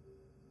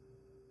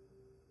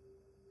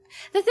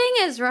the thing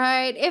is,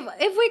 right,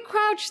 if we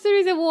crouch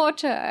through the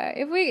water,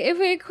 if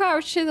we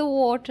crouch to the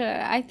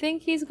water, I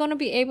think he's gonna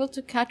be able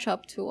to catch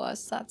up to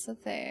us. That's the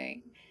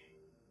thing.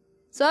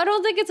 So I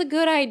don't think it's a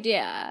good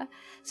idea.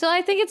 So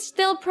I think it's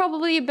still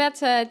probably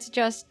better to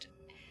just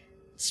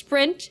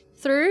sprint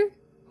through,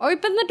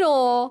 open the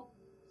door,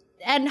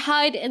 and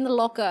hide in the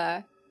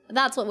locker.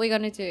 That's what we're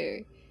gonna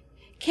do.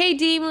 K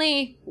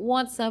Deemly,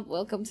 what's up?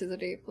 Welcome to the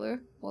Deep Blue.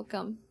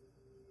 Welcome.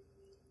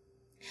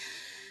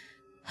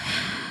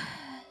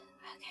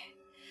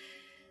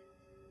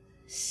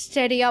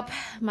 steady up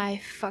my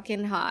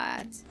fucking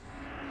heart.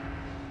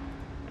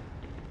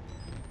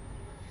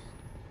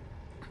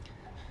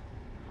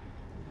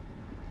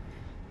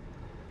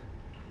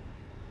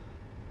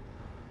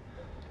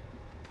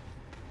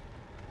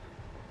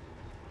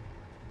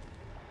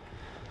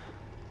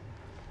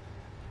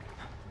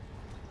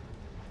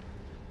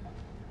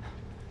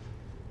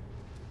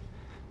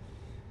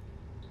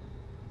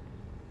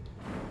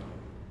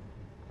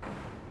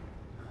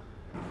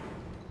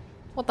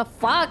 What the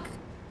fuck?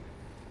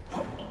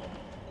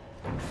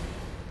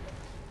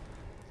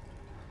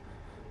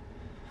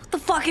 What the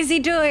fuck is he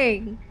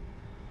doing?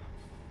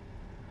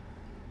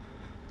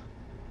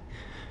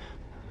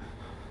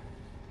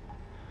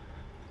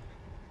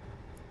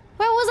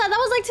 Where was that? That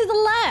was like to the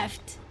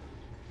left.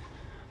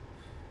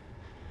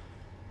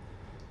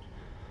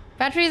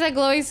 Batteries are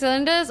glowing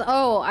cylinders?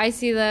 Oh, I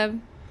see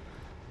them.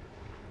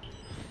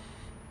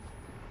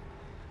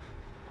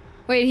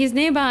 Wait, he's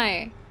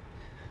nearby.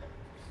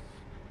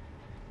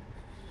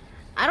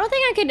 I don't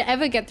think I could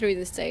ever get through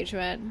this stage,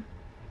 man.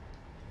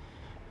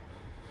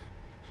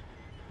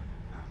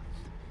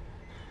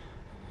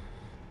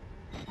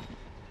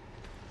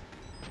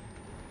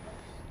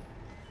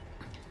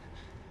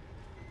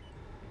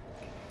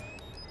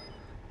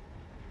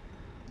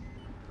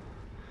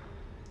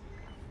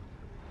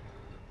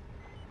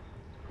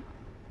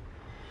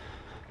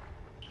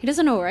 He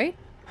doesn't know, right?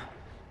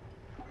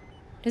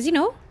 Does he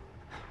know?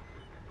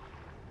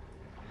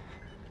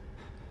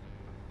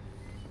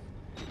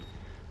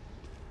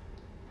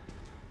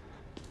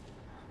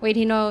 Wait,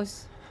 he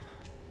knows.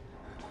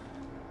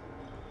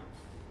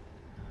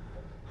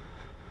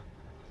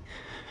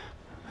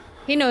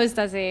 He knows,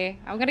 does he?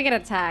 I'm gonna get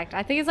attacked.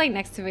 I think he's like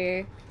next to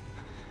me.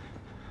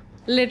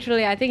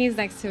 Literally, I think he's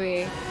next to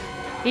me.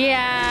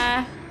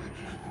 Yeah.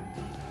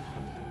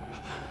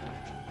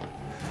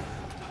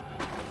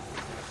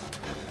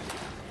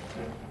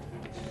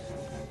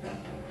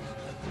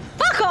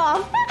 Fuck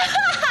off!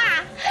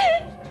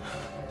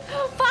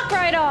 Fuck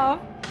right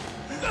off.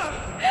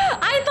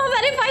 I thought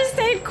that if I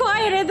stayed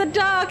quiet in the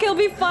dark, he'll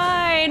be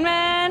fine,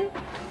 man.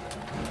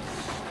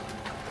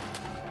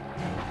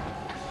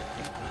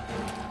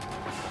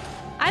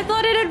 I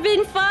thought it had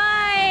been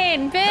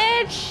fine,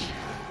 bitch.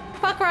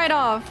 Fuck right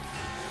off.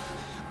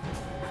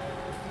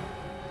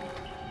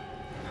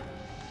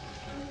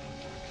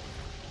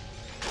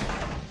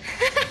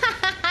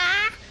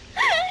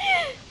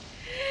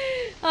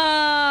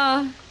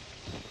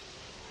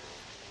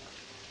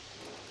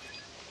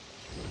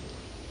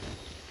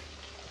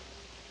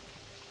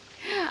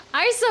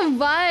 I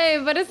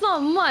survived, but it's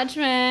not much,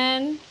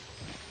 man.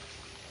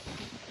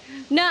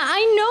 Nah,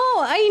 I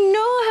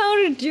know how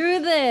to do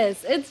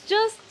this. It's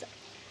just,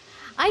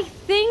 I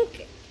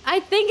think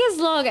as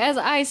long as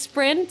I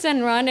sprint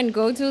and run and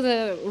go to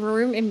the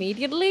room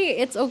immediately,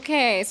 it's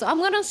okay. So I'm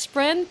gonna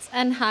sprint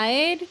and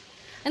hide,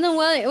 and then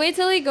wait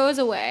till he goes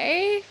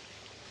away,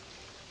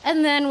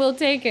 and then we'll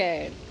take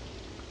it.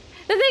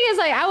 The thing is,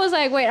 like, I was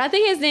like, wait, I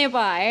think he's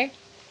nearby,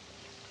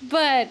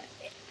 but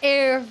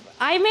if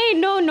I made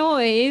no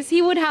noise,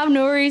 he would have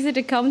no reason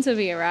to come to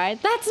me, right?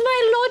 That's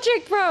my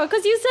logic, bro.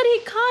 Because you said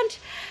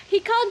he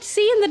can't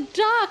see in the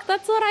dark.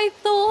 That's what I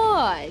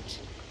thought.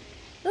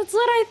 That's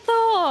what I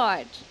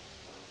thought.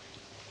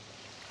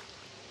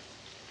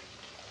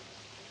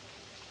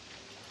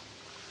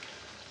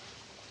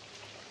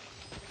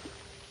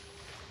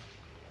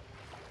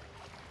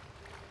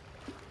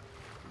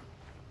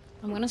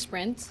 I'm gonna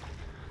sprint.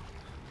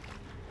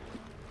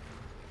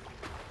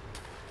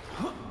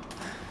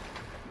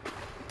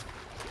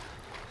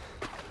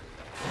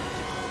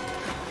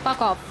 Fuck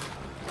off.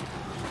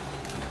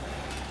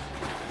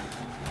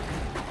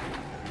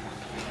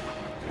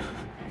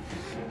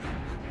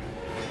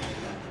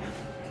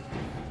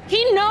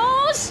 He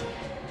knows?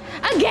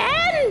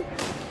 Again?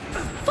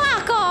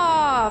 Fuck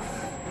off.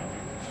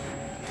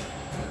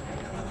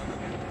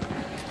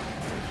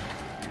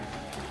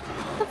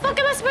 The fuck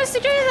am I supposed to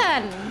do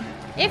then?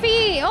 If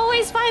he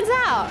always finds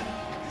out?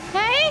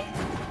 Hey?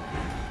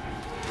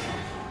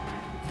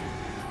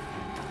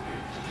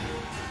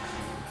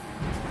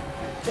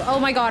 Oh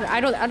my god,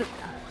 I don't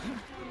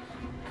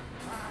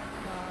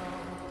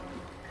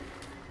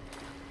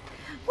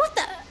What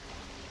the?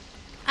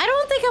 I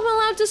don't think I'm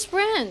allowed to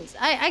sprint.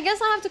 I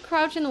guess I have to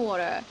crouch in the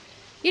water.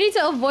 You need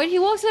to avoid. He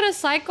walks in a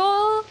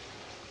cycle.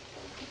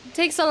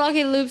 Takes so long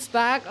he loops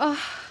back. Oh.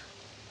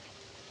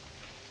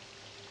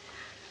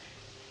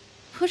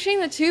 Pushing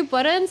the two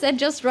buttons and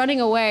just running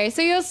away.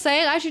 So you're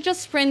saying I should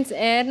just sprint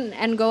in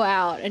and go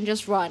out and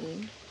just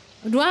run.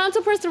 Do I have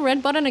to press the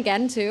red button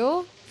again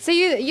too? So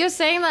you're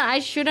saying that I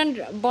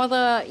shouldn't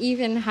bother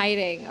even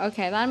hiding.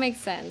 Okay, that makes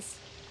sense.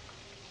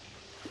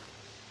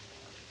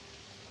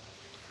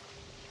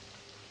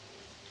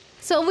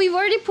 So we've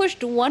already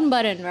pushed one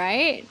button,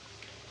 right?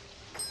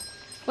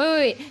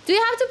 Wait. Do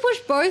you have to push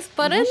both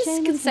buttons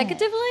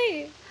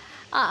consecutively?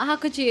 How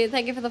could you?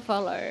 Thank you for the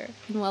follow.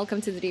 And welcome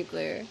to the Deep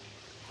Blue.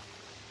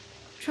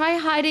 Try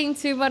hiding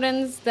two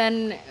buttons,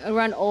 then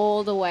run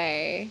all the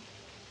way.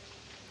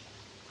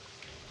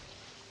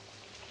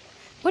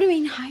 What do you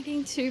mean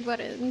hiding 2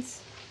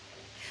 buttons?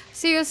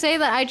 So you say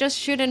that I just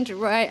shouldn't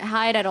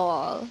hide at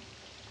all?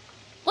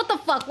 What the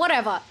fuck?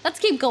 Whatever. Let's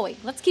keep going.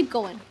 Let's keep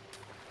going.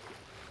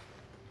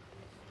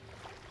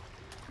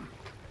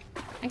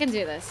 I can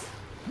do this.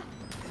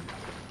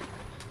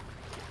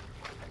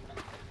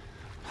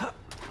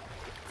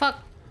 Fuck.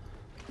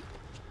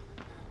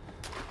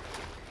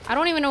 I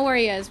don't even know where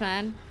he is,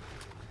 man.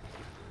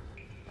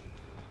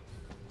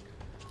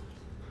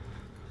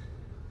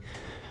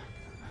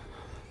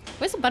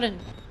 Where's the button?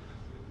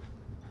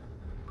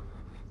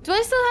 Do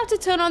I still have to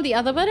turn on the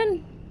other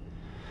button?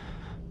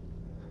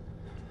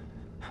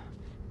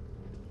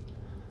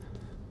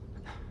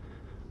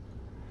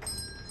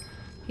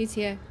 He's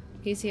here.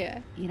 He's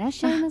here.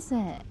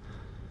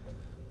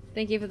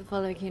 Thank you for the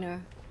follow, Kino.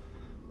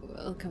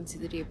 Welcome to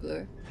the deep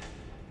blue.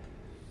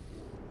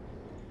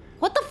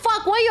 What the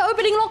fuck? Why are you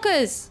opening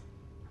lockers?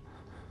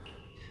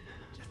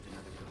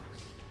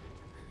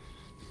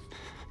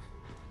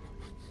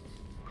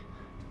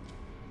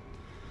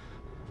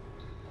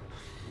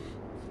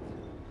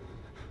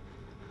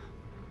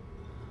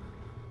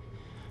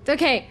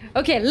 Okay,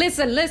 okay,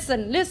 listen,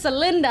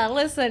 Linda,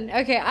 listen.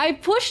 Okay, I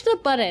pushed the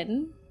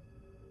button.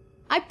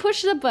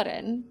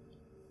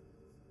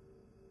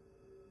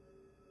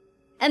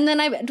 And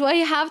then do I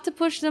have to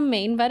push the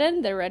main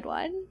button, the red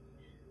one?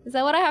 Is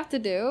that what I have to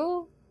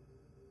do?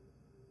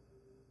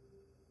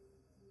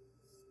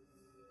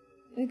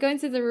 Go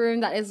into the room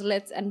that is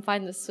lit and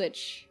find the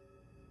switch.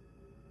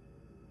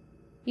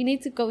 You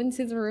need to go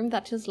into the room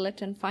that is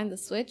lit and find the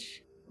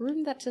switch.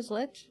 Room that is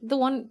lit? The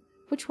one,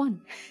 which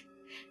one?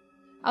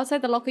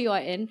 Outside the locker you are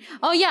in.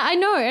 Oh yeah, I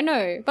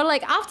know. But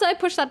like after I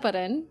push that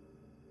button,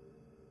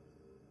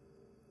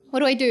 what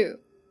do I do?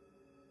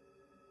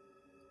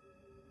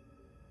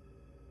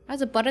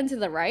 There's a button to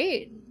the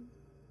right.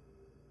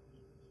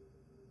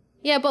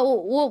 Yeah, but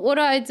what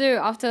do I do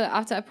after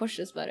I push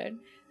this button?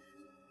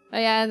 Oh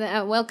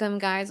yeah, welcome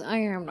guys. I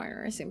am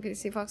Noira,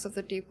 CPC Fox of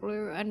the Deep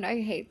Blue, and I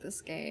hate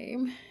this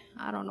game.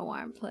 I don't know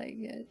why I'm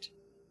playing it.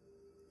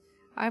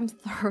 I'm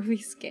thoroughly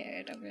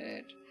scared of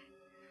it.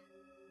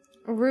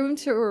 Room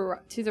to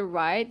the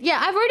right.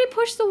 Yeah, I've already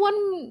pushed the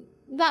one,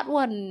 that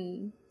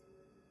one,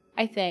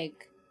 I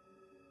think.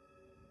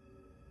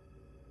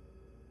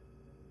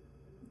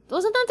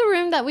 Wasn't that the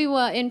room that we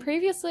were in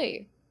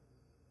previously?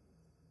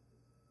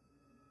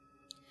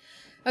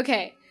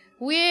 Okay,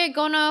 we're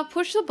gonna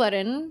push the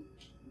button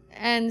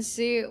and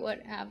see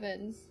what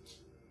happens.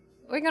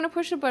 We're gonna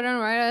push the button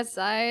right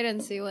outside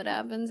and see what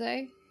happens,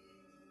 eh?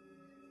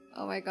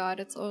 Oh my god,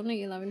 it's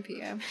only 11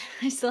 PM.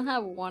 I still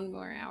have 1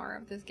 more hour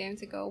of this game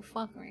to go.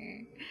 Fuck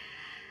me.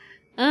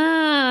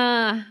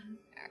 Alright.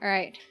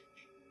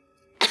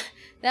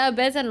 There are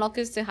beds and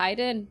lockers to hide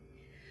in.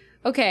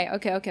 Okay.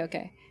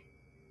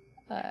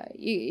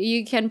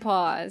 You can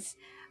pause.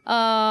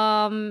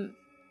 We're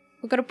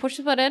gonna push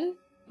the button.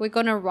 We're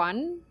gonna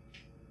run.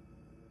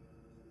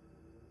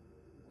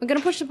 We're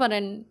gonna push the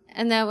button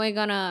and then we're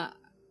gonna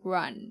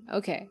run.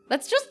 Okay,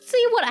 let's just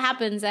see what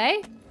happens,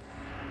 eh?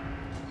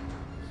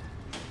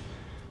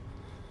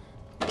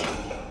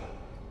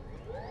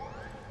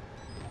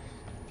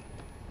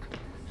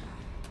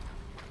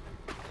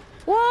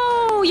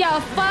 Whoa, yeah,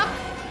 fuck.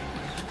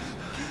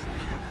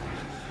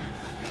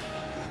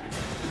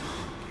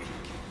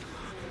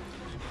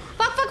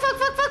 Fuck.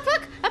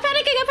 I'm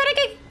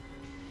panicking.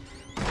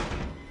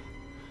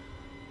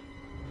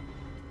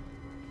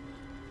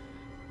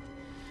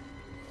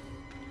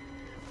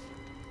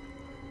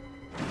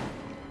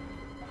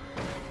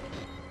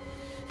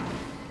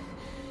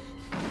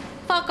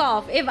 Fuck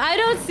off. If I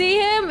don't see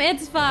him,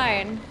 it's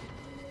fine.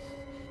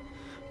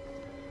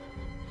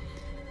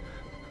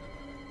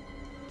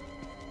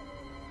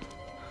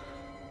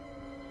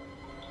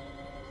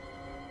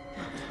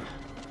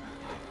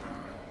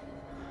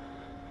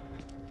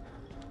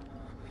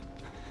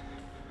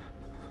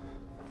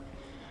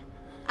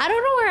 I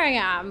don't know where I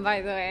am,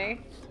 by the way.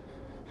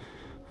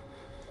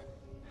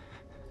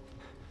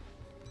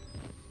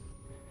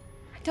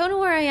 I don't know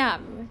where I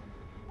am.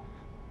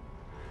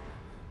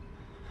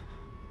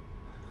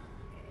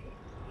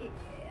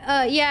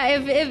 Yeah,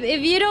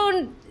 if you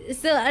don't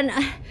still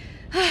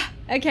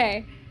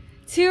okay.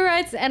 2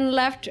 rights and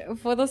left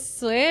for the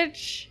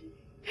switch.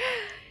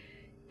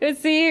 Don't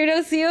see.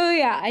 Oh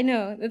yeah, I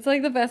know. It's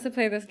like the best to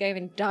play this game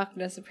in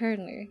darkness,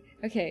 apparently.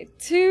 Okay,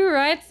 2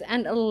 rights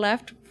and a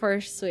left for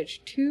a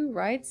switch. 2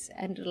 rights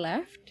and a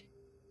left.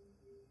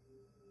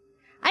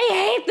 I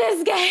hate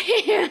this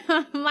game.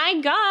 My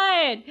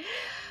god.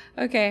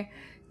 Okay,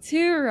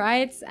 2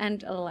 rights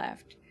and a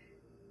left.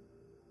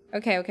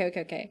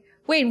 Okay.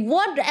 Wait,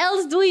 what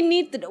else do we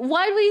need to do?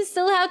 Why do we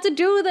still have to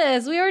do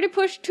this? We already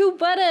pushed 2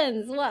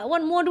 buttons.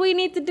 What more do we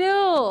need to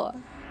do?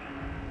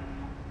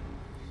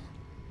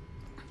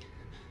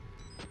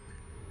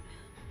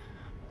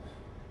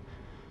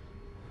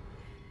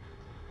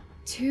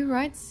 Two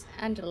rights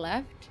and a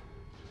left.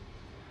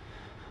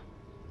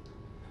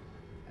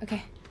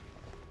 Okay.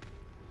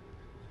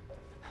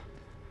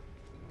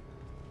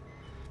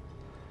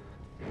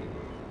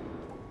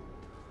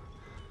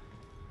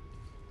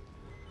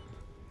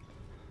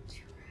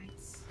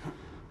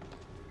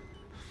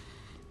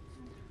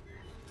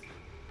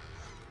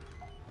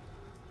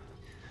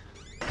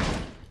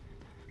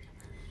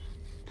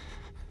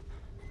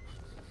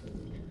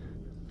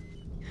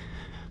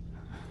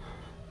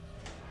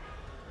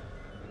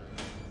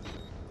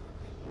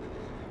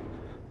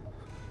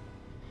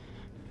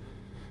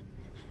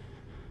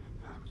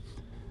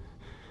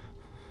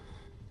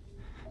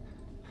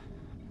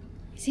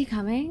 Is he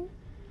coming?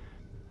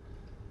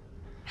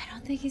 I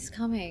don't think he's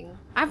coming.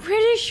 I'm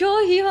pretty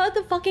sure he heard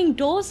the fucking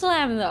door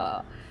slam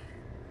though.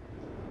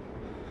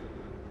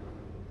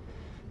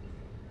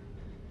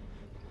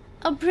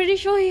 I'm pretty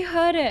sure he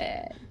heard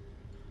it.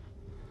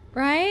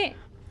 Right?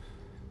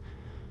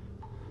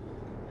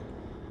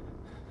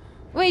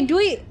 Wait,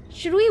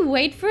 should we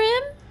wait for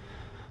him?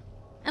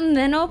 And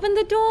then open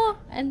the door?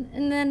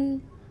 And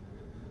then...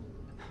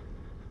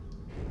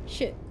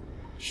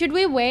 Should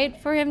we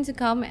wait for him to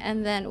come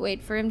and then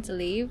wait for him to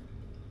leave?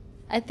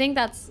 I think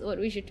that's what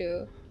we should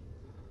do.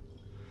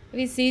 If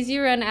he sees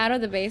you run out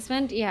of the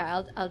basement,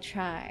 yeah, I'll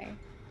try.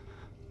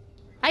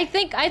 I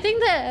think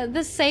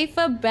the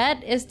safer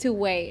bet is to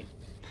wait.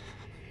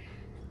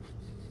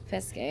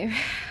 Fist game.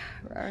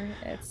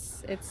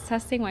 It's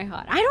testing my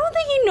heart. I don't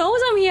think he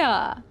knows I'm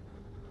here.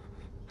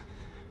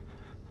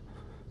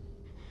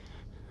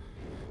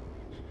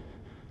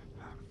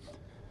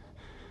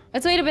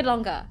 Let's wait a bit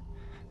longer.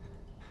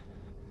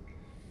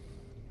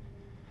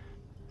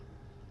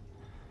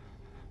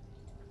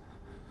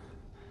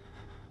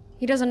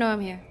 He doesn't know I'm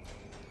here.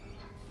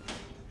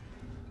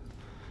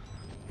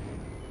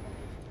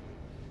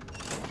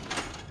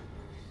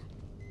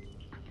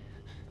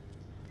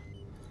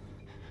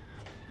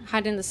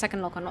 Hide in the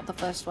second locker, not the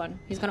first one.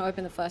 He's gonna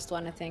open the first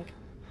one, I think.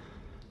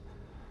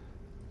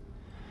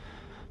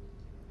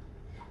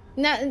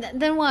 No,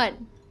 then what?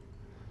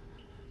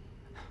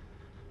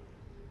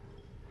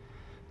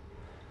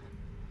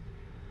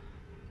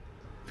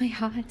 My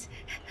heart.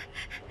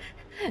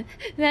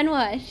 Then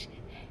what?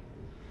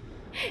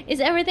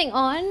 Is everything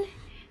on?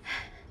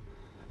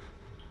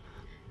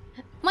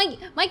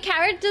 My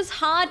character's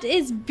heart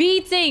is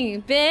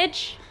beating,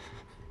 bitch.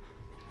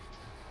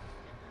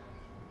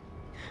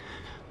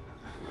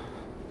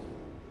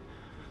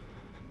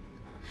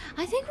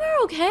 I think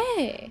we're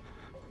okay.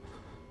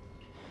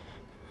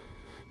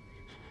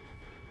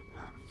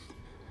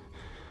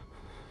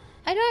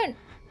 I don't...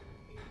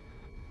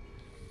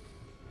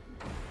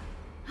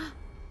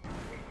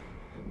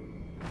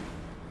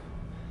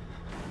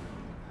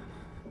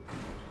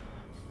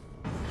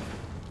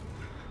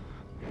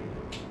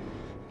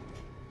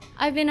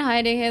 I've been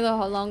hiding here the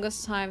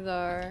longest time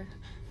though.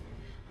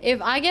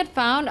 If I get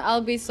found, I'll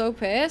be so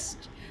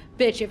pissed.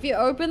 Bitch, if you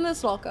open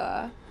this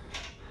locker...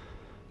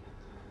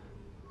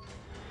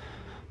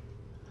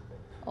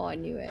 Oh, I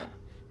knew it.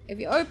 If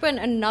you open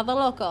another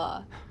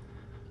locker...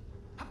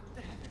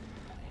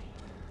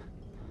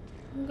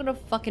 I'm gonna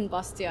fucking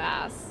bust your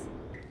ass.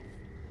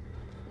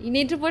 You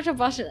need to push a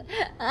button.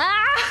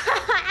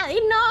 Ah!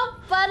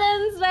 Enough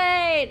buttons,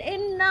 mate!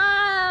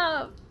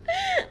 Enough!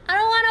 I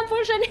don't want to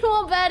push any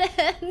more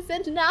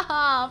buttons.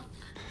 Enough.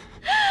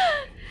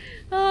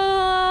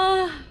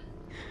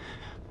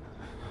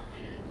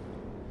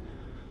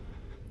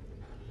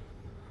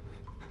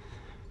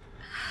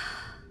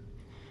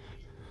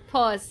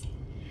 Pause.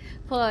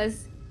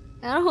 Pause.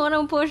 I don't want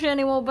to push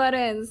any more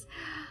buttons.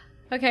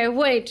 Okay,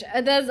 wait.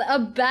 There's a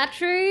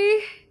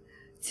battery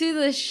to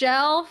the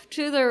shelf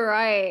to the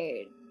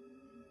right.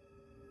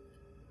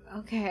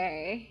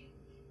 Okay.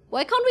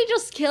 Why can't we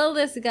just kill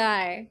this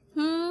guy?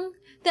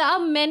 There are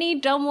many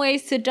dumb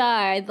ways to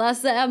die,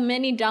 thus there are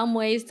many dumb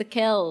ways to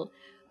kill.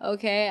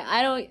 Okay,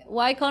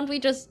 why can't we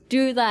just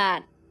do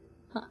that?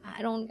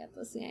 I don't get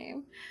this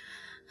game.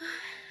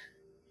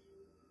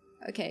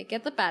 Okay,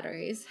 get the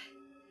batteries.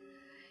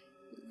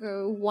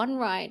 Go one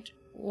right,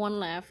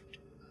 one left,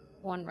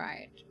 one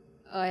right.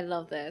 Oh, I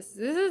love this.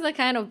 This is the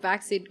kind of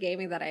backseat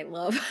gaming that I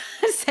love.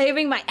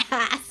 Saving my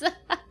ass.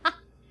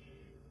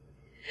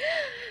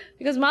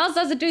 Because Miles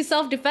doesn't do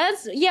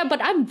self-defense? Yeah,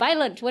 but I'm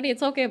violent. What are you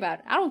talking about?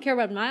 I don't care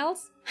about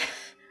Miles.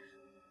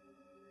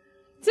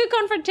 Too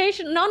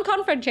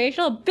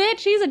non-confrontational?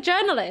 Bitch, he's a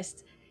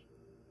journalist.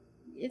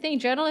 You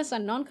think journalists are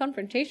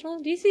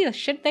non-confrontational? Do you see the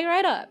shit they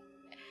write up?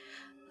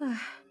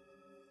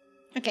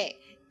 Okay,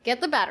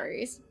 get the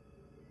batteries.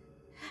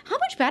 How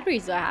much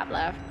batteries do I have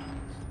left?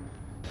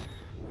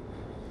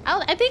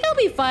 I think I'll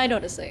be fine,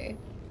 honestly.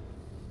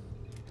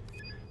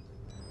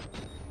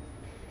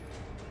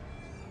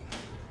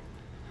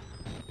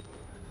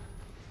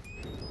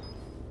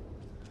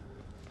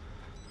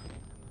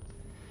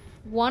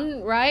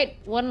 One right,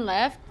 one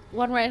left,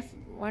 one right,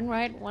 one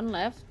right, one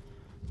left.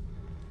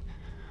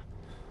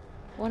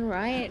 One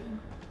right.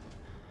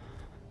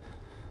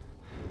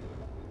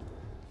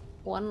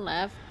 One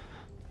left.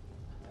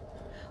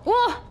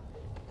 Whoa!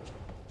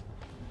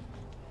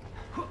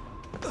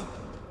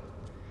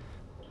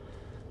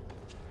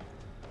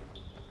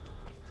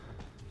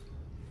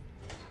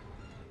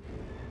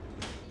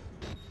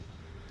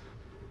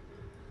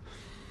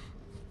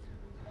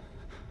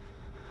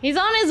 He's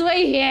on his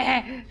way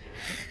here.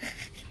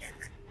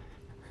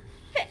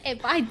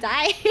 If I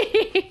die.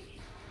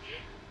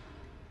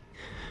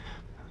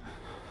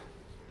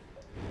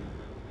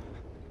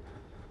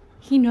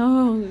 He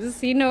knows.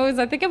 He knows.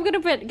 I think I'm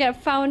gonna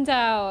get found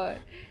out.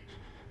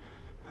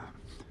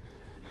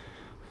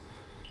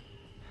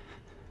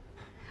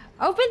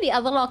 Open the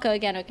other locker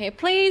again, okay?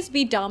 Please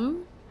be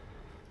dumb.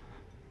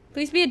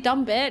 Please be a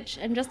dumb bitch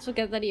and just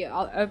forget that you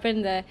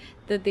opened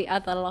the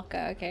other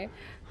locker, okay?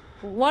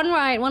 One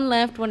right, one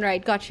left, one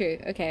right. Got you,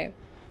 okay.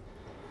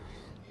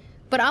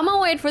 But I'm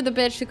gonna wait for the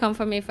bitch to come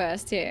for me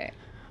first, here.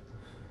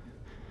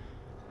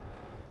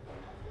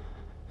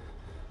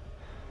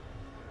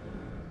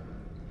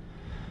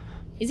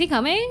 Is he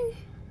coming?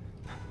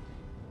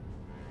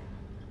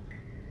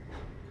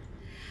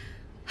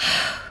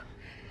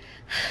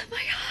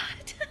 My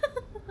god.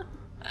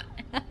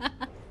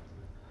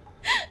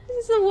 This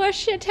is the worst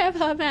shit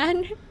ever,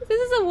 man.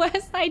 This is the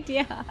worst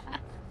idea.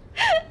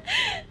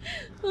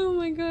 Oh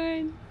my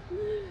god.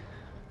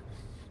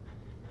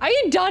 Are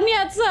you done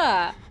yet,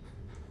 sir?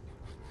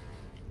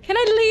 Can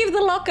I leave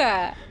the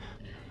locker?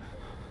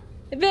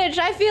 Bitch,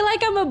 I feel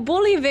like I'm a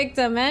bully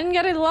victim, man.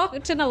 Getting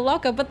locked in a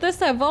locker, but this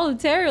time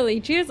voluntarily.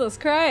 Jesus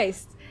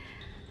Christ.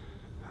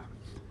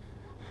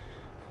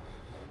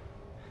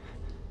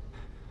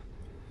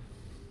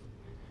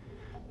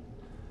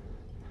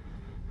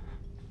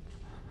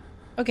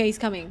 Okay, he's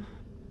coming.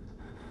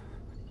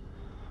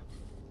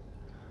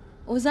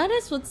 Was that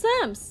his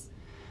footsteps?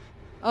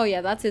 Oh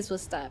yeah, that's his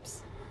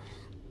footsteps.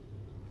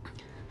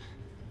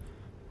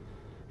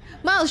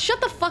 Miles, shut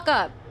the fuck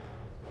up.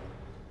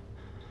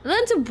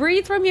 Learn to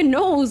breathe from your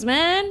nose,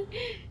 man.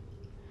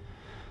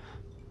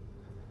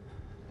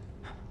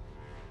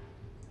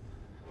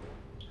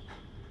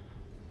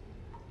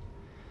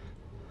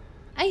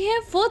 I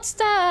hear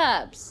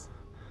footsteps.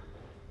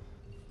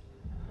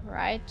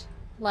 Right,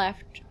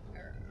 left,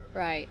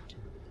 right.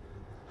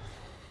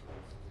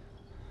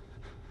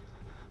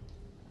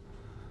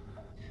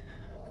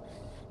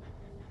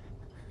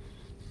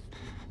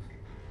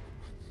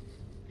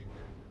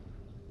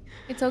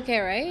 It's okay,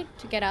 right?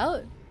 To get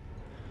out?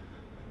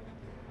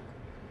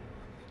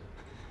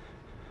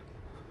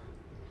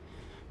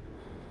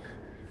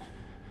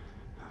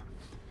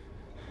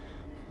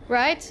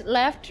 Right,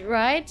 left,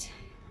 right.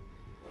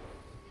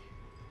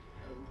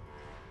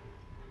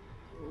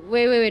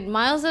 Wait.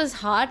 Miles's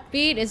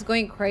heartbeat is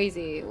going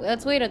crazy.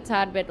 Let's wait a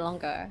tad bit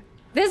longer.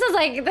 This is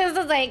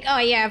like, oh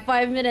yeah,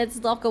 5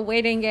 minutes locker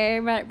waiting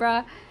game, right,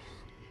 bruh?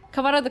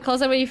 Come out of the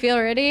closet when you feel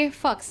ready?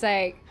 Fuck's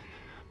sake.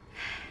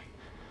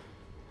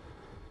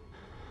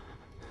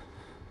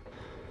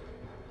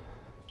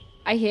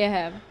 I hear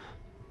him.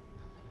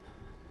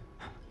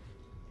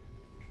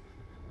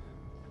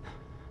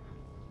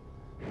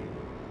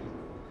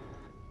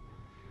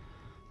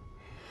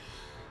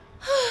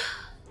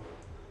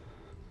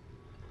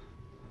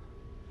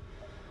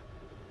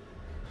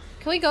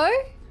 Can we go?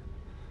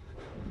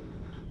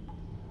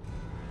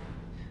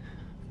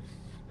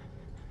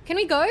 Can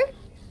we go?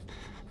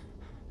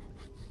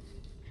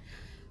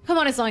 Come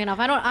on, it's long enough.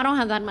 I don't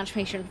have that much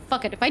patience.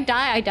 Fuck it. If I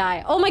die, I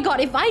die. Oh my god,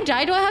 if I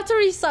die, do I have to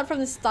restart from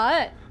the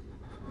start?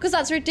 Because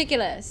that's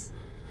ridiculous.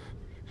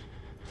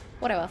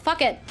 Whatever.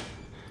 Fuck it.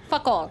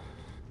 Fuck all.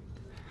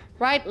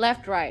 Right,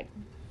 left, right.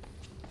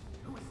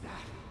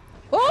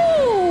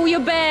 Oh, you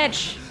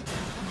bitch!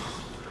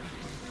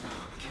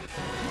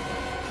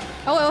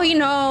 Oh, he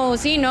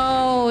knows. He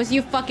knows.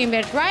 You fucking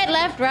bitch. Right,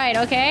 left, right,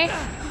 okay?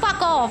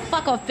 Fuck off.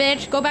 Fuck off,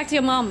 bitch. Go back to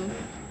your mom.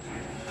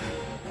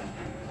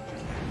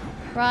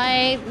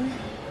 Right.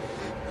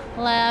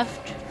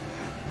 Left.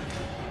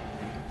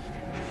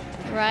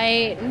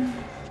 Right.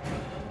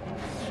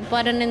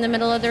 Button in the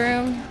middle of the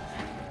room.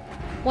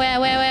 Where?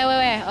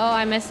 Oh,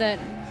 I missed it.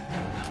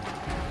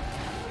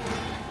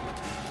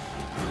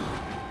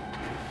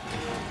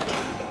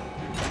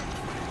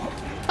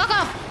 Fuck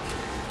off!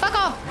 Fuck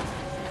off!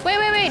 Wait.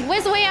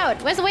 Where's the way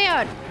out? Where's the way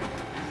out?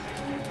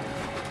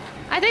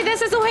 I think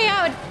this is the way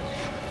out.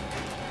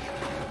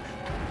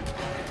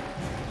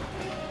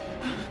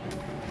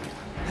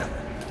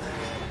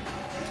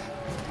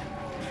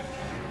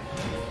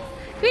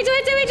 Do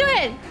we do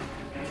it?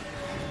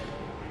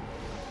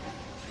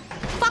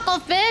 Fuck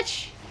off,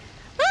 bitch!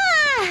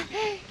 Ah!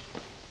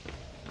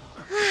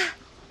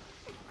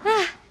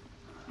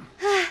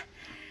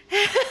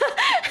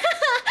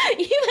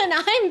 Even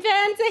I'm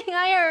panting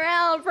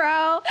IRL,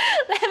 bro.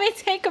 Let me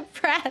take a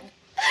breath.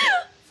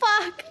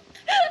 Fuck.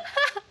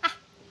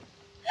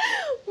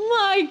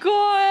 My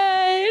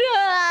god.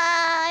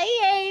 I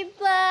hate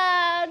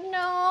that.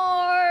 No.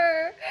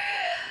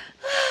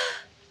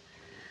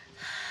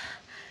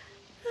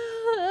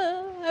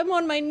 I'm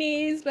on my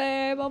knees,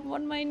 babe. I'm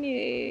on my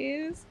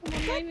knees.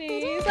 Thank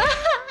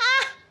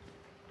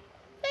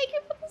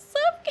you for the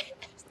sub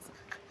gifts.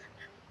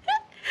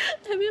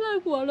 Let me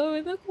like wallow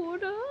in the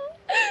corner.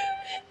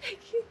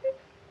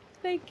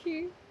 Thank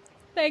you.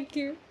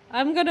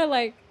 I'm gonna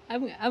like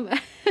I'm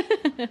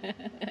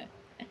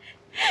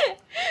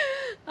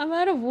I'm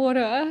out of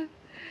water.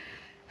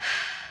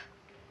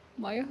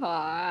 My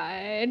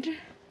heart.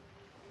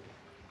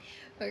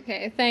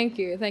 Okay, thank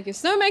you.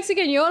 Snow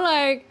Mexican, you're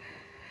a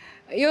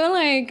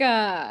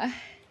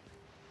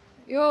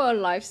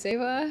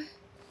lifesaver.